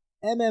 golf,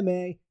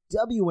 MMA,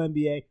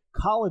 WNBA,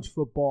 college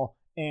football,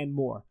 and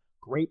more.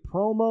 Great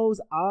promos,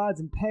 odds,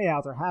 and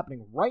payouts are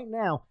happening right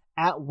now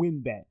at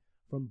WynnBET.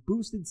 From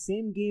boosted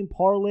same-game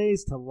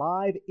parlays to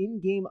live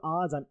in-game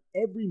odds on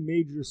every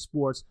major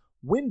sports,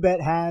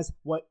 WynnBET has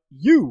what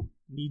you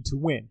need to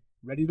win.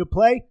 Ready to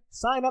play?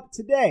 Sign up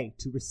today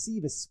to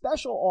receive a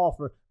special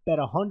offer. Bet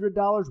 $100,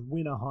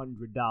 win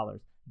 $100.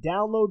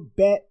 Download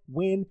Bet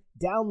Win.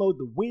 Download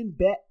the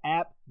WynnBET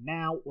app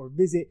now or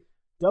visit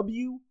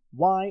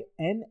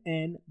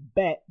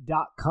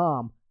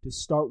wynnbet.com to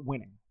start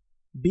winning.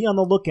 Be on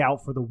the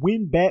lookout for the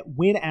WynnBET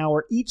Win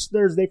Hour each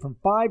Thursday from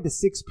 5 to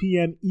 6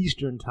 p.m.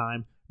 Eastern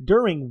Time.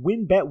 During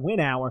WynnBET Win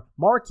Hour,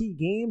 marquee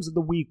games of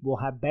the week will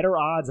have better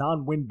odds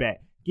on WynnBET,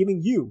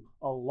 giving you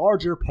a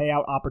larger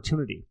payout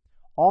opportunity.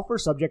 Offer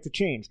subject to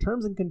change.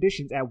 Terms and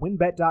conditions at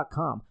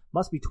wynnbet.com.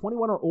 Must be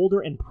 21 or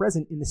older and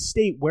present in the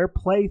state where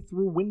play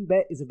through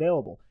WynnBET is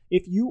available.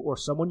 If you or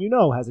someone you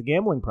know has a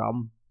gambling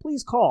problem,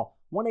 please call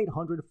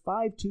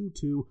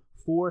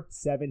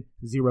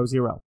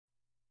 1-800-522-4700.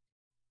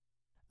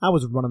 I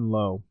was running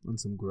low on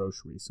some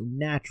groceries, so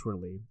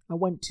naturally, I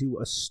went to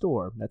a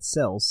store that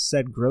sells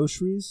said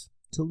groceries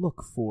to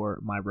look for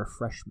my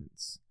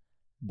refreshments.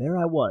 There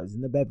I was in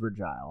the beverage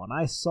aisle, and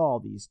I saw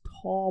these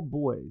tall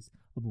boys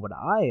of what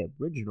I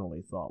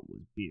originally thought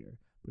was beer,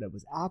 but it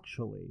was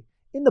actually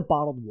in the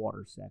bottled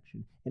water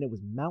section, and it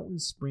was mountain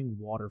spring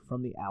water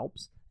from the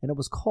Alps, and it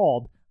was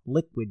called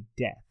Liquid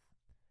Death.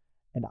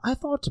 And I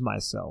thought to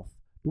myself,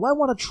 do I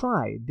want to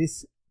try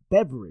this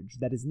beverage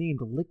that is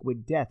named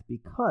Liquid Death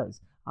because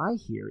I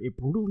hear it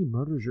brutally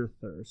murders your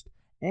thirst,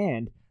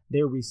 and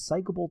their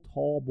recyclable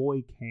tall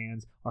boy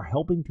cans are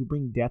helping to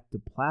bring death to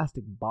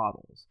plastic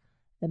bottles.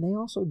 And they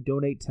also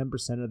donate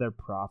 10% of their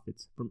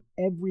profits from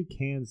every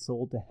can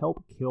sold to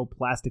help kill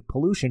plastic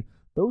pollution.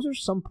 Those are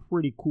some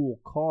pretty cool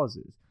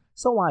causes.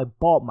 So I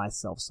bought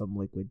myself some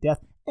Liquid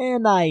Death,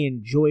 and I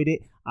enjoyed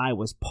it. I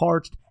was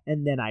parched,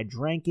 and then I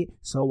drank it,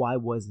 so I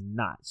was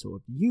not. So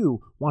if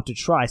you want to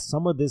try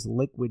some of this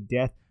Liquid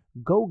Death,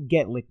 go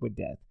get Liquid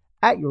Death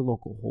at your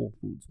local Whole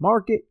Foods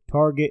Market,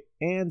 Target,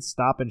 and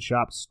Stop and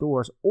Shop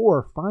stores,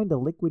 or find a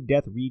Liquid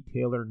Death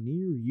retailer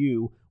near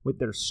you with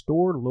their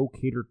store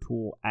locator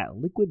tool at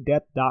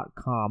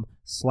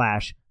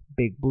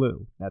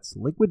liquiddeath.com/bigblue. That's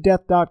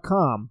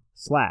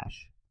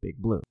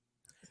liquiddeath.com/bigblue.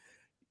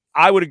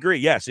 I would agree.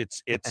 Yes,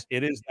 it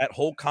is that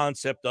whole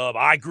concept of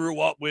I grew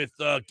up with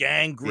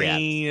Gang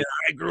Green, yeah.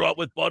 I grew up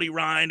with Buddy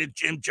Ryan and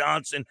Jim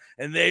Johnson,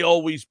 and they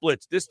always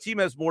blitz. This team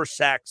has more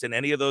sacks than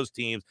any of those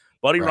teams.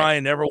 Buddy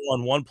Ryan never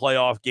won one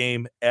playoff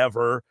game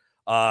ever.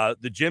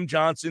 The Jim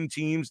Johnson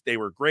teams, they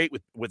were great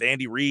with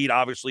Andy Reid,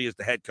 obviously, as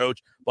the head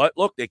coach. But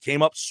look, they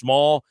came up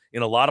small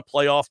in a lot of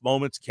playoff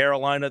moments.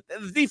 Carolina,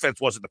 the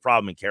defense wasn't the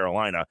problem in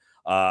Carolina.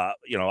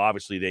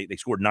 Obviously they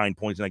scored 9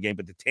 points in that game,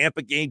 but the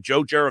Tampa game,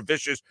 Joe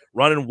Jaravicious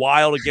running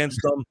wild against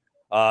them.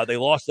 They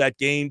lost that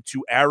game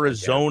to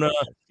Arizona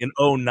in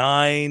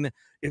 2009.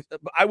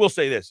 I will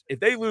say this: if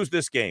they lose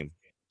this game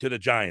to the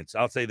Giants,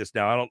 I'll say this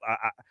now.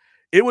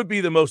 It would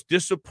be the most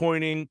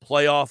disappointing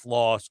playoff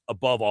loss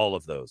above all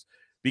of those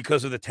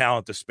because of the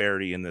talent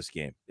disparity in this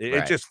game.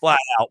 It just flat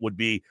out would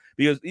be,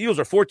 because the Eagles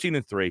are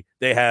 14-3.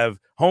 They have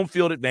home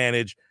field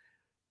advantage.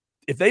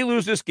 If they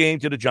lose this game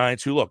to the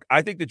Giants, who, look,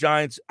 I think the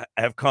Giants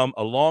have come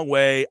a long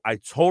way. I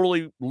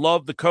totally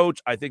love the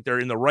coach. I think they're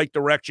in the right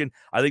direction.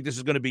 I think this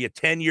is going to be a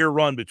 10-year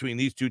run between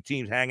these two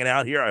teams hanging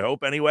out here, I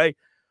hope anyway.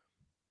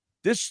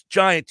 This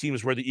Giant team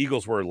is where the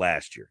Eagles were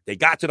last year. They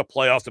got to the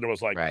playoffs, and it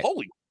was like,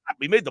 holy crap,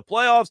 we made the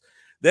playoffs.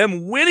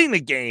 Them winning the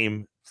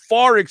game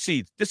far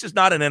exceeds. This is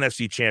not an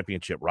NFC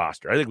championship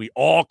roster. I think we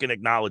all can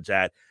acknowledge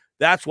that.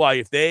 That's why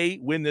if they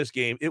win this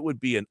game, it would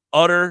be an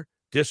utter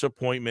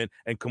disappointment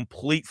and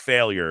complete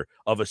failure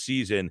of a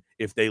season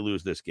if they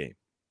lose this game.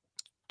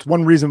 It's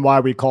one reason why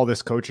we call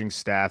this coaching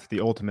staff the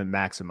ultimate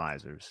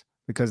maximizers,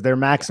 because they're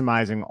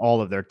maximizing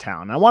all of their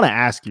talent. I want to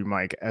ask you,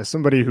 Mike, as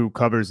somebody who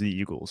covers the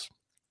Eagles,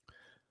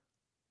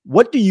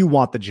 what do you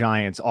want the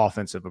Giants'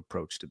 offensive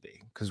approach to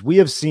be? Because we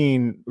have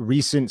seen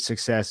recent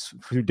success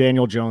through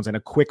Daniel Jones and a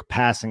quick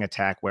passing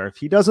attack where if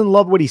he doesn't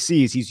love what he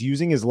sees, he's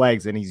using his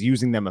legs and he's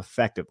using them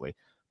effectively.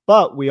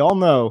 But we all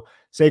know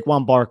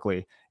Saquon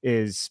Barkley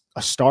is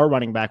a star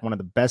running back, one of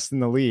the best in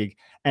the league.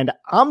 And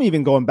I'm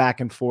even going back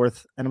and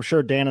forth, and I'm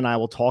sure Dan and I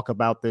will talk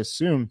about this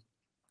soon,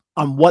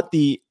 on what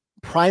the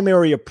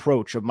primary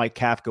approach of Mike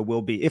Kafka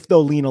will be, if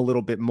they'll lean a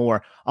little bit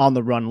more on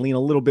the run, lean a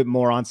little bit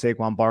more on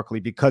Saquon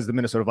Barkley, because the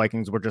Minnesota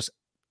Vikings were just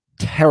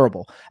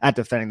terrible at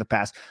defending the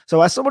pass.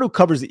 So as someone who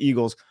covers the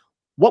Eagles,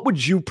 what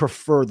would you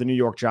prefer the New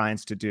York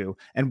Giants to do?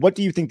 And what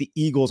do you think the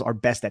Eagles are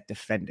best at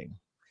defending?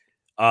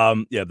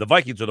 The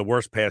Vikings are the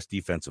worst pass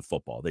defensive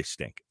football. They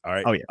stink. All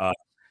right. Oh, yeah.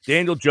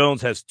 Daniel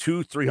Jones has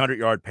 2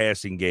 300-yard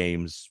passing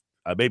games,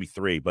 maybe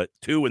 3, but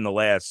 2 in the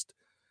last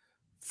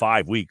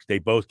 5 weeks. They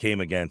both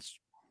came against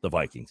the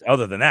Vikings.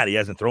 Other than that, he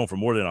hasn't thrown for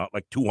more than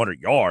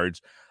 200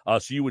 yards.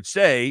 So you would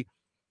say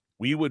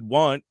we would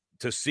want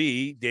to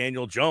see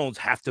Daniel Jones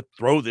have to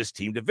throw this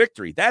team to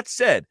victory. That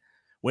said,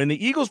 when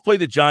the Eagles play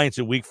the Giants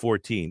in week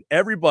 14,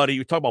 everybody,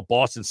 you talk about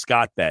Boston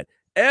Scott bet,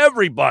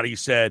 everybody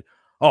said,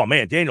 oh,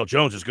 man, Daniel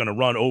Jones is going to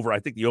run over. I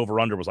think the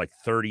over-under was like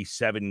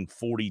 37,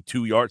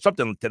 42 yards,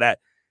 something to that.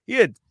 He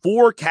had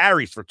 4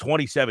 carries for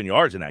 27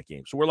 yards in that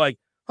game. So we're like,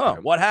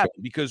 what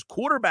happened? Because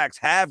quarterbacks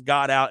have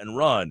got out and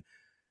run.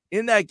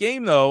 In that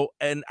game, though,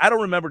 and I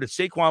don't remember, did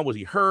Saquon, was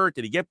he hurt?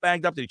 Did he get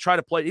banged up? Did he try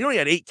to play? He only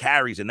had 8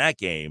 carries in that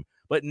game,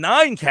 but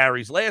 9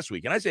 carries last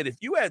week. And I said, if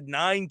you had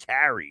 9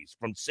 carries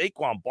from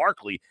Saquon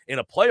Barkley in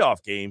a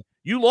playoff game,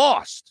 you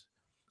lost.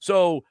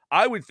 So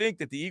I would think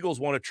that the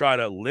Eagles want to try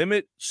to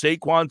limit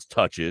Saquon's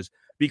touches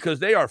because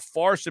they are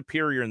far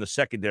superior in the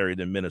secondary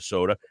than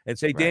Minnesota, and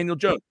say, Daniel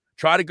Jones,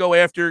 try to go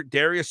after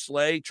Darius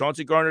Slay,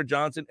 Chauncey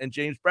Gardner-Johnson, and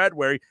James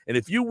Bradbury. And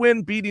if you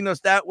win beating us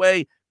that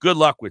way, good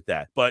luck with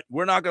that. But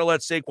we're not going to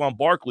let Saquon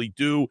Barkley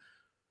do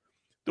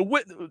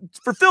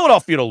for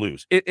Philadelphia to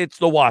lose. It's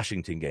the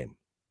Washington game.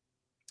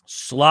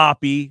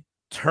 Sloppy,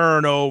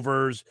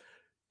 turnovers,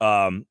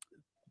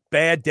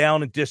 bad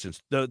down and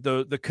distance.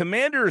 The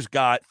Commanders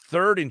got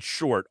 3rd and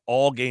short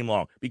all game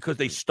long because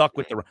they stuck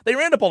with the run. They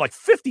ran the ball like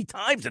 50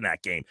 times in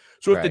that game.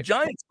 So if the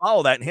Giants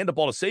follow that and hand the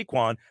ball to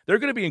Saquon, they're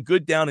going to be in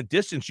good down and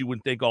distance, you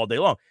wouldn't think, all day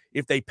long.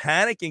 If they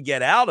panic and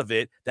get out of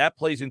it, that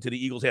plays into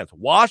the Eagles' hands.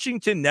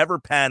 Washington never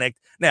panicked.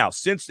 Now,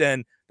 since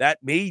then, that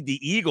made the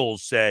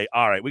Eagles say,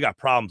 all right, we got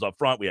problems up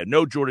front. We had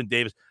no Jordan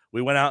Davis.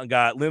 We went out and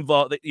got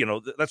Linval.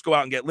 Let's go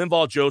out and get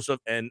Linval Joseph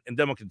and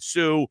Ndamukong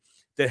Suh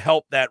to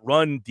help that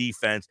run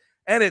defense.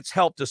 And it's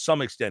helped to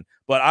some extent.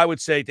 But I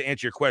would say, to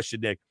answer your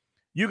question, Nick,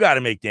 you got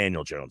to make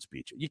Daniel Jones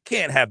beat you. You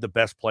can't have the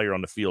best player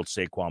on the field,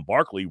 Saquon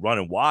Barkley,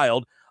 running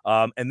wild.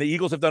 And the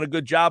Eagles have done a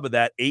good job of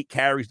that. 8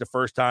 carries the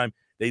first time.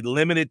 They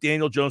limited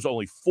Daniel Jones to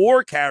only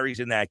 4 carries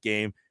in that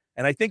game.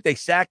 And I think they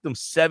sacked him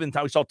 7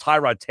 times. We saw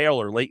Tyrod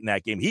Taylor late in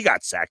that game. He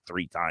got sacked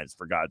 3 times,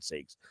 for God's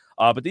sakes.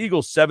 But the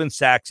Eagles, 7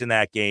 sacks in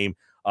that game,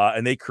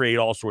 and they create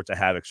all sorts of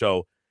havoc.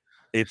 So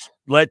it's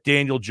let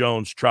Daniel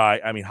Jones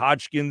try. I mean,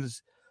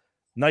 Hodgkins,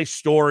 nice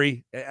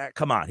story.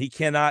 Come on. He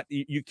cannot,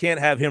 you can't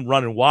have him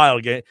running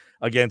wild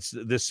against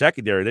this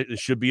secondary. It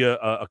should be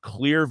a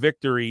clear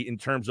victory in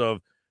terms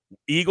of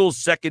Eagles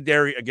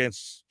secondary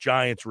against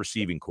Giants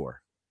receiving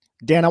core.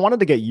 Dan, I wanted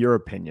to get your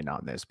opinion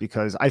on this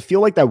because I feel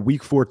like that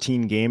week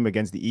 14 game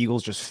against the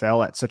Eagles just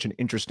fell at such an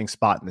interesting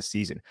spot in the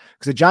season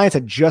because the Giants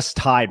had just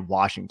tied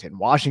Washington.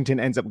 Washington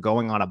ends up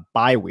going on a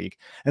bye week.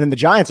 And then the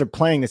Giants are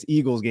playing this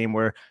Eagles game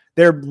where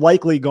they're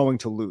likely going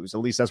to lose.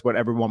 At least that's what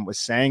everyone was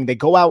saying. They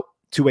go out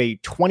to a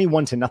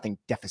 21-0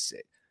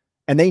 deficit.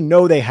 And they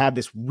know they have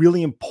this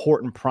really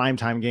important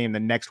primetime game the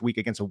next week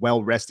against a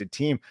well-rested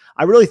team.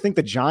 I really think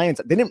the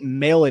Giants, they didn't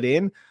mail it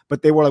in,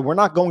 but they were like, we're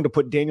not going to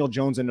put Daniel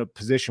Jones in a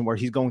position where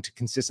he's going to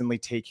consistently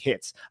take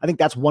hits. I think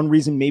that's one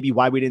reason maybe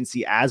why we didn't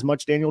see as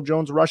much Daniel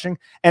Jones rushing.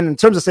 And in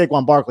terms of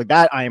Saquon Barkley,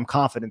 that I am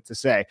confident to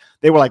say.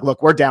 They were like,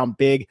 look, we're down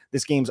big.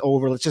 This game's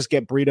over. Let's just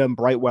get Breida and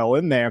Brightwell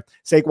in there.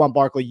 Saquon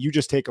Barkley, you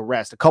just take a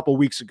rest. A couple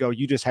weeks ago,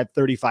 you just had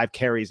 35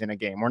 carries in a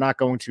game. We're not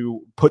going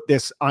to put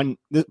this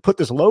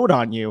load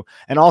on you.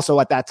 And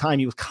also at that time,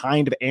 he was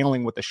kind of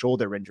ailing with the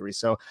shoulder injury.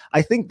 So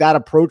I think that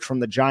approach from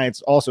the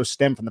Giants also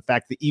stemmed from the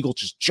fact the Eagles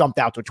just jumped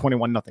out to a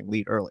 21-0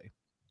 lead early.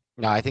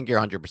 No, I think you're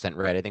 100%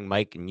 right. I think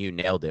Mike and you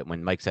nailed it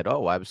when Mike said,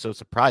 oh, I was so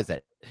surprised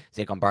that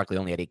Saquon Barkley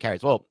only had 8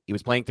 carries. Well, he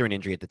was playing through an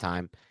injury at the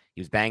time.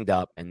 He was banged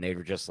up, and they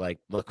were just like,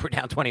 look, we're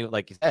down 20.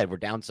 Like you said, we're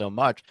down so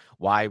much.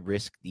 Why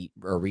risk a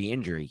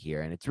re-injury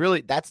here? And it's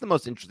really, that's the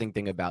most interesting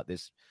thing about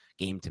this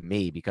game to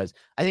me, because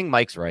I think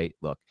Mike's right.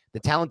 Look, the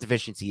talent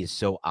deficiency is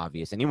so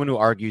obvious. Anyone who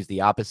argues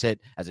the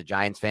opposite as a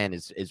Giants fan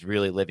is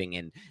really living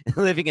in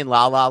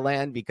la la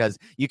land, because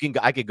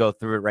I could go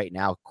through it right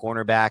now.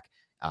 Cornerback,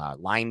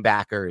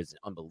 linebacker is an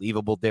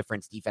unbelievable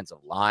difference. Defensive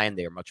line,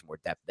 they're much more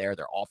depth there.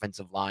 Their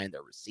offensive line,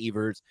 their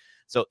receivers,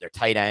 so their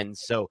tight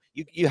ends. So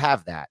you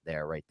have that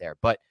there right there.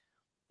 But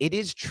it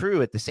is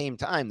true at the same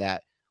time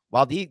that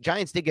while the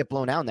Giants did get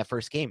blown out in that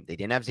first game, they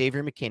didn't have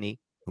Xavier McKinney,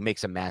 who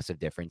makes a massive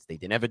difference. They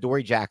didn't have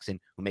Adoree Jackson,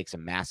 who makes a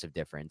massive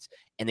difference.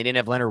 And they didn't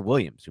have Leonard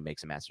Williams, who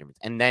makes a massive difference.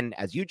 And then,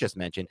 as you just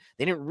mentioned,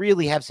 they didn't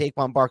really have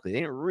Saquon Barkley. They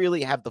didn't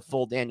really have the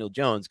full Daniel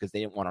Jones because they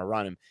didn't want to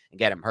run him and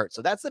get him hurt.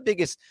 So that's the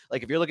biggest,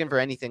 like, if you're looking for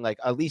anything, like,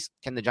 at least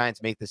can the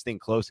Giants make this thing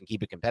close and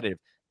keep it competitive?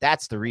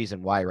 That's the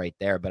reason why right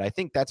there. But I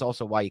think that's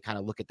also why you kind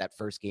of look at that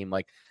first game.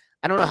 Like,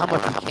 I don't know how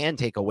much you can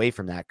take away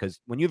from that, because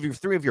when you have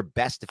 3 of your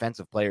best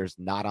defensive players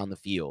not on the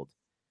field,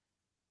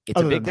 it's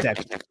a big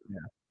difference. Yeah.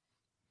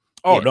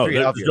 Oh,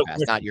 yeah, no,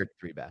 not your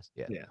 3 best.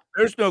 Yeah.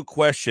 There's no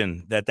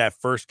question that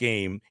first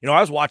game, I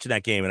was watching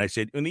that game and I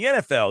said, in the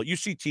NFL, you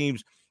see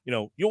teams,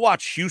 you'll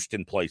watch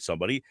Houston play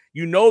somebody,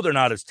 they're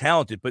not as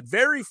talented, but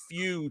very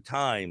few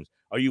times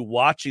are you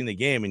watching the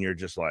game and you're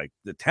just like,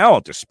 the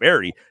talent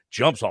disparity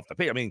jumps off the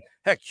page. I mean,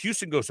 heck,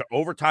 Houston goes to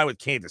overtime with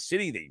Kansas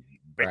City.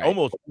 They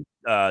almost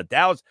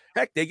Dallas.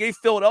 Heck, they gave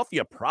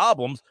Philadelphia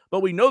problems, but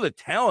we know the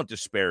talent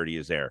disparity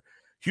is there.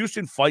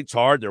 Houston fights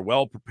hard. They're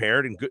well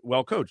prepared and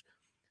well coached.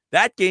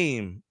 That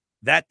game,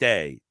 that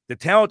day, the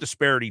talent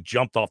disparity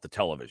jumped off the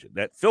television.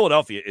 That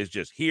Philadelphia is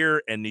just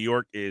here and New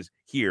York is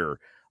here.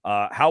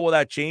 How will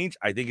that change?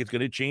 I think it's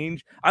going to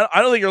change. I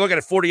don't think you're looking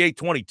at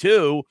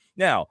 48-22.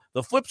 Now,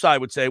 the flip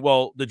side would say,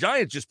 well, the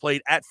Giants just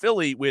played at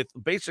Philly with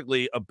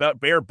basically a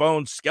bare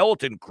bones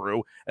skeleton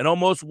crew and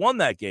almost won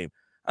that game.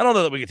 I don't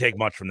know that we can take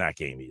much from that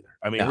game either.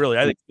 I mean, really,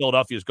 I think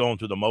Philadelphia is going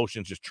through the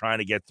motions, just trying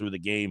to get through the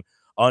game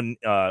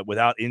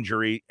without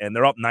injury, and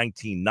they're up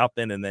 19-0,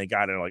 and they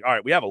got it like, all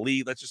right, we have a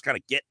lead. Let's just kind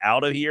of get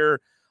out of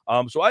here.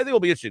 So I think it'll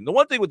be interesting. The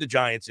one thing with the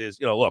Giants is,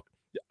 look,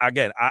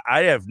 again,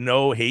 I have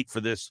no hate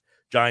for this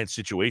Giants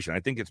situation. I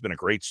think it's been a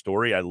great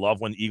story. I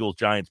love when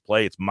Eagles-Giants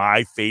play. It's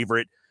my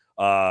favorite.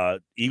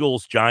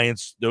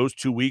 Eagles-Giants, those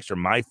 2 weeks are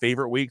my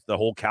favorite week. The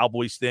whole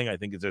Cowboys thing, I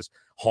think, is this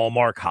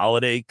Hallmark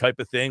holiday type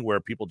of thing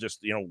where people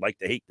just, like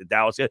to hate the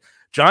Dallas.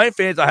 Giant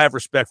fans, I have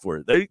respect for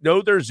it. They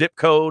know their zip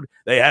code.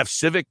 They have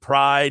civic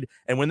pride.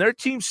 And when their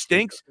team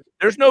stinks,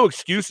 there's no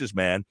excuses,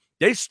 man.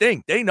 They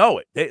stink. They know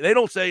it. They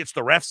don't say it's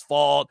the ref's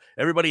fault.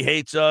 Everybody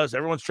hates us.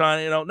 Everyone's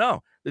trying to,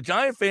 no. The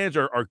Giant fans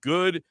are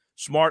good,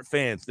 smart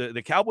fans.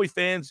 The Cowboy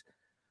fans,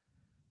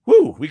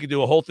 we could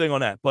do a whole thing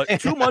on that. But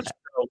 2 months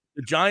ago,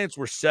 the Giants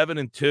were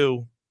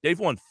 7-2. They've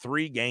won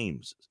 3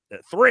 games.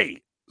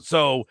 3.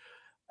 So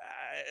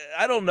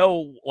I don't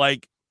know.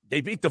 Like,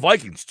 they beat the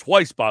Vikings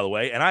twice, by the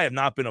way, and I have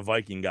not been a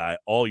Viking guy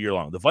all year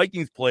long. The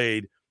Vikings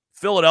played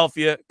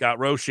Philadelphia, got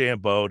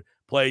Rochambeau'd,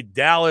 played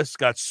Dallas,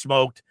 got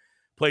smoked,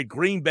 played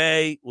Green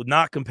Bay, was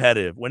not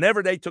competitive.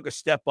 Whenever they took a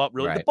step up,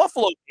 really, the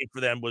Buffalo game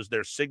for them was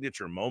their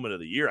signature moment of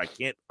the year. I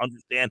can't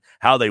understand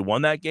how they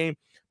won that game,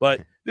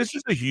 but this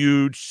is a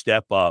huge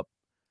step up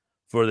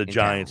for the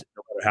Giants,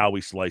 no matter how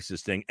we slice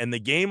this thing. And the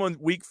game on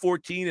week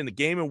 14 and the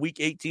game in week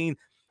 18,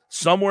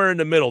 somewhere in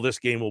the middle, this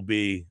game will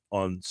be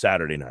on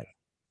Saturday night.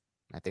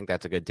 I think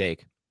that's a good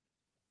take.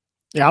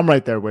 Yeah, I'm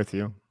right there with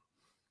you.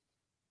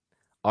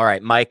 All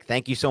right, Mike,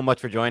 thank you so much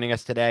for joining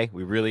us today.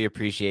 We really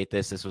appreciate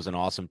this. This was an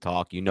awesome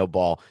talk.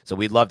 Ball. So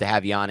we'd love to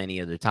have you on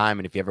any other time.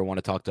 And if you ever want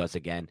to talk to us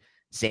again,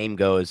 same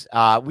goes.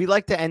 We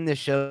like to end this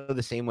show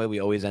the same way we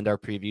always end our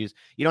previews.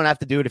 You don't have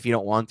to do it if you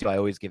don't want to. I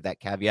always give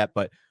that caveat.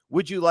 But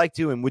would you like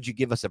to, and would you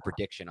give us a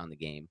prediction on the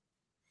game?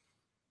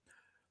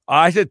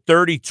 I said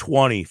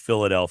 30-20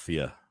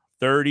 Philadelphia.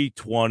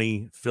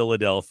 30-20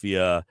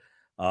 Philadelphia.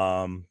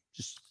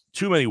 Just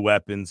too many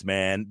weapons,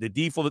 man. The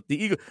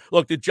Eagle.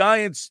 Look, the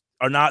Giants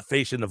are not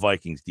facing the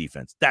Vikings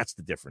defense. That's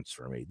the difference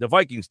for me. The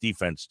Vikings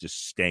defense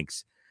just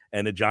stinks,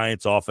 and the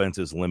Giants offense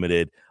is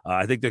limited.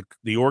 I think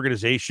the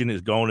organization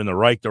is going in the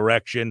right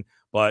direction,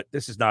 but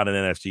this is not an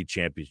NFC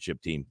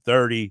championship team.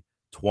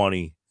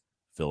 30-20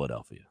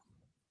 Philadelphia.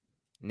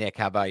 Nick,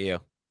 how about you?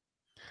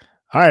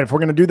 All right, if we're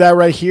going to do that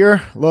right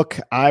here, look,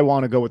 I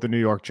want to go with the New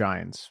York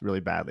Giants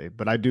really badly,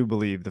 but I do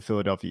believe the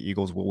Philadelphia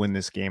Eagles will win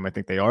this game. I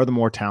think they are the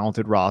more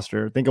talented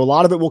roster. I think a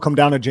lot of it will come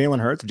down to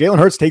Jalen Hurts. If Jalen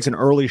Hurts takes an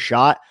early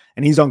shot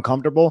and he's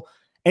uncomfortable,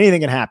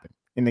 anything can happen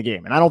in the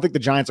game. And I don't think the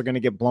Giants are going to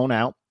get blown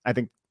out. I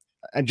think,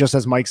 just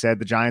as Mike said,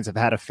 the Giants have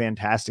had a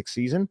fantastic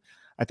season.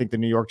 I think the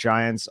New York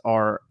Giants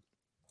are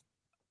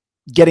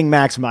getting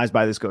maximized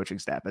by this coaching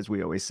staff, as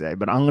we always say.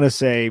 But I'm going to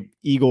say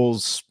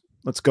Eagles,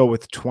 let's go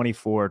with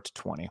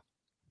 24-20.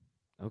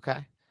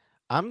 Okay.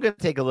 I'm going to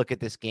take a look at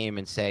this game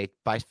and say,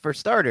 for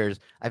starters,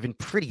 I've been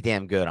pretty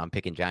damn good on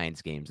picking Giants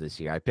games this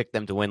year. I picked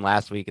them to win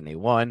last week and they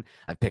won.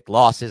 I've picked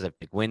losses. I've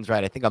picked wins,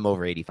 right? I think I'm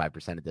over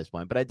 85% at this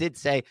point, but I did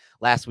say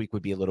last week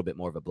would be a little bit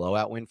more of a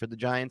blowout win for the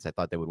Giants. I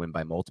thought they would win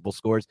by multiple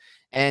scores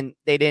and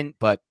they didn't,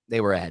 but they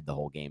were ahead the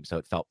whole game. So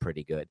it felt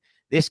pretty good.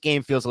 This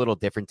game feels a little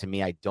different to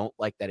me. I don't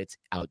like that it's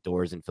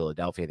outdoors in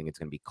Philadelphia. I think it's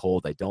going to be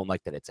cold. I don't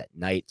like that it's at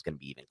night. It's going to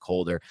be even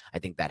colder. I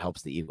think that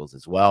helps the Eagles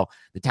as well.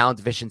 The talent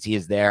deficiency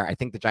is there. I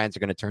think the Giants are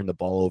going to turn the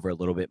ball over a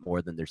little bit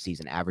more than their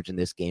season average in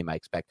this game. I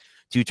expect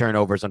 2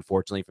 turnovers,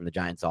 unfortunately, from the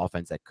Giants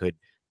offense that could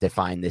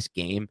define this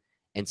game.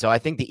 And so I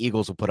think the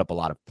Eagles will put up a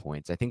lot of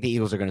points. I think the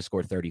Eagles are going to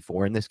score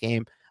 34 in this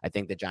game. I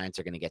think the Giants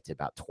are going to get to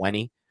about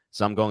 20.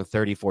 So I'm going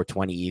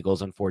 34-20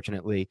 Eagles,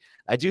 unfortunately.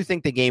 I do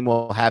think the game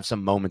will have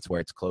some moments where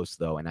it's close,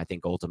 though, and I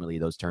think ultimately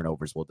those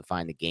turnovers will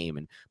define the game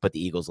and put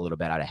the Eagles a little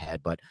bit out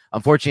ahead. But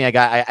unfortunately,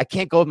 I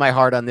can't go with my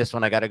heart on this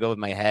one. I got to go with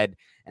my head,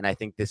 and I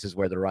think this is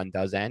where the run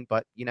does end.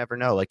 But you never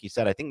know. Like you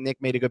said, I think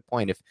Nick made a good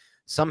point. If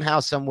somehow,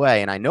 some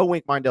way, and I know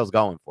Wink Martindale's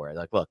going for it.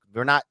 Like, look,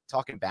 we're not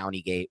talking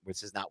Bounty Gate.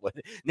 This is not what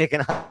Nick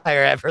and I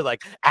are ever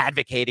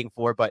advocating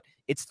for, but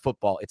it's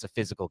football. It's a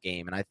physical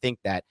game, and I think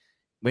that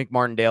Wink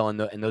Martindale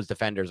and those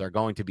defenders are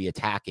going to be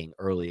attacking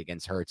early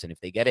against Hurts. And if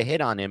they get a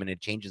hit on him and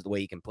it changes the way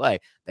he can play,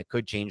 that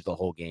could change the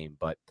whole game.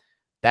 But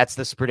that's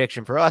this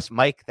prediction for us.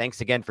 Mike, thanks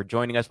again for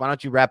joining us. Why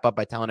don't you wrap up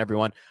by telling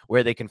everyone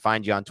where they can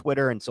find you on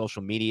Twitter and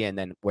social media and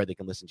then where they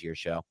can listen to your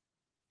show?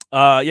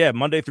 Yeah,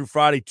 Monday through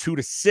Friday, 2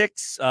 to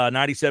 6,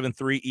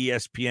 97.3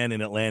 ESPN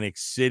in Atlantic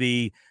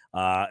City,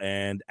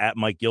 and at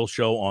Mike Gill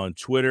Show on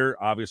Twitter.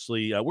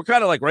 Obviously, we're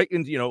kind of like right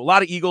in, a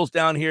lot of Eagles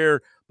down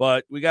here,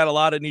 but we got a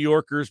lot of New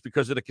Yorkers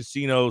because of the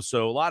casino.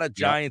 So a lot of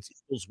Giants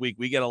Eagles week.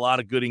 We get a lot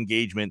of good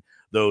engagement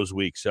those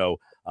weeks. So,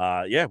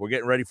 yeah, we're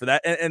getting ready for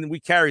that. And we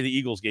carry the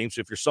Eagles game.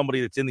 So if you're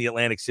somebody that's in the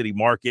Atlantic City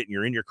market and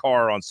you're in your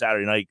car on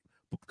Saturday night,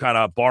 kind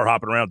of bar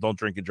hopping around, don't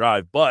drink and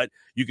drive, but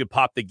you could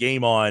pop the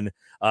game on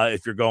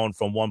if you're going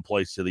from one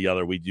place to the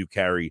other. We do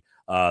carry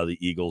the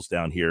Eagles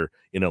down here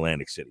in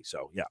Atlantic City.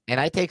 So, yeah.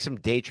 And I take some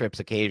day trips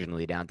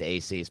occasionally down to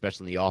AC,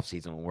 especially in the off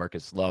season when work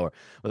is slower,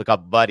 with a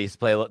couple buddies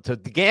to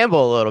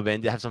gamble a little bit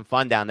and to have some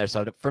fun down there.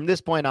 So from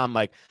this point on,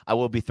 Mike, I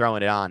will be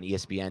throwing it on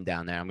ESPN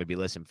down there. I'm going to be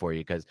listening for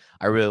you because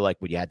I really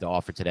like what you had to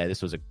offer today.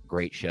 This was a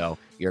great show.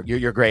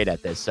 You're great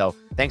at this. So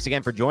thanks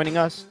again for joining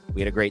us.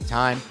 We had a great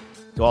time.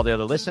 To all the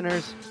other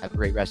listeners, have a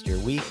great rest of your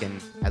week.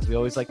 And as we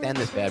always like to end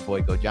this bad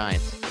boy, go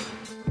Giants.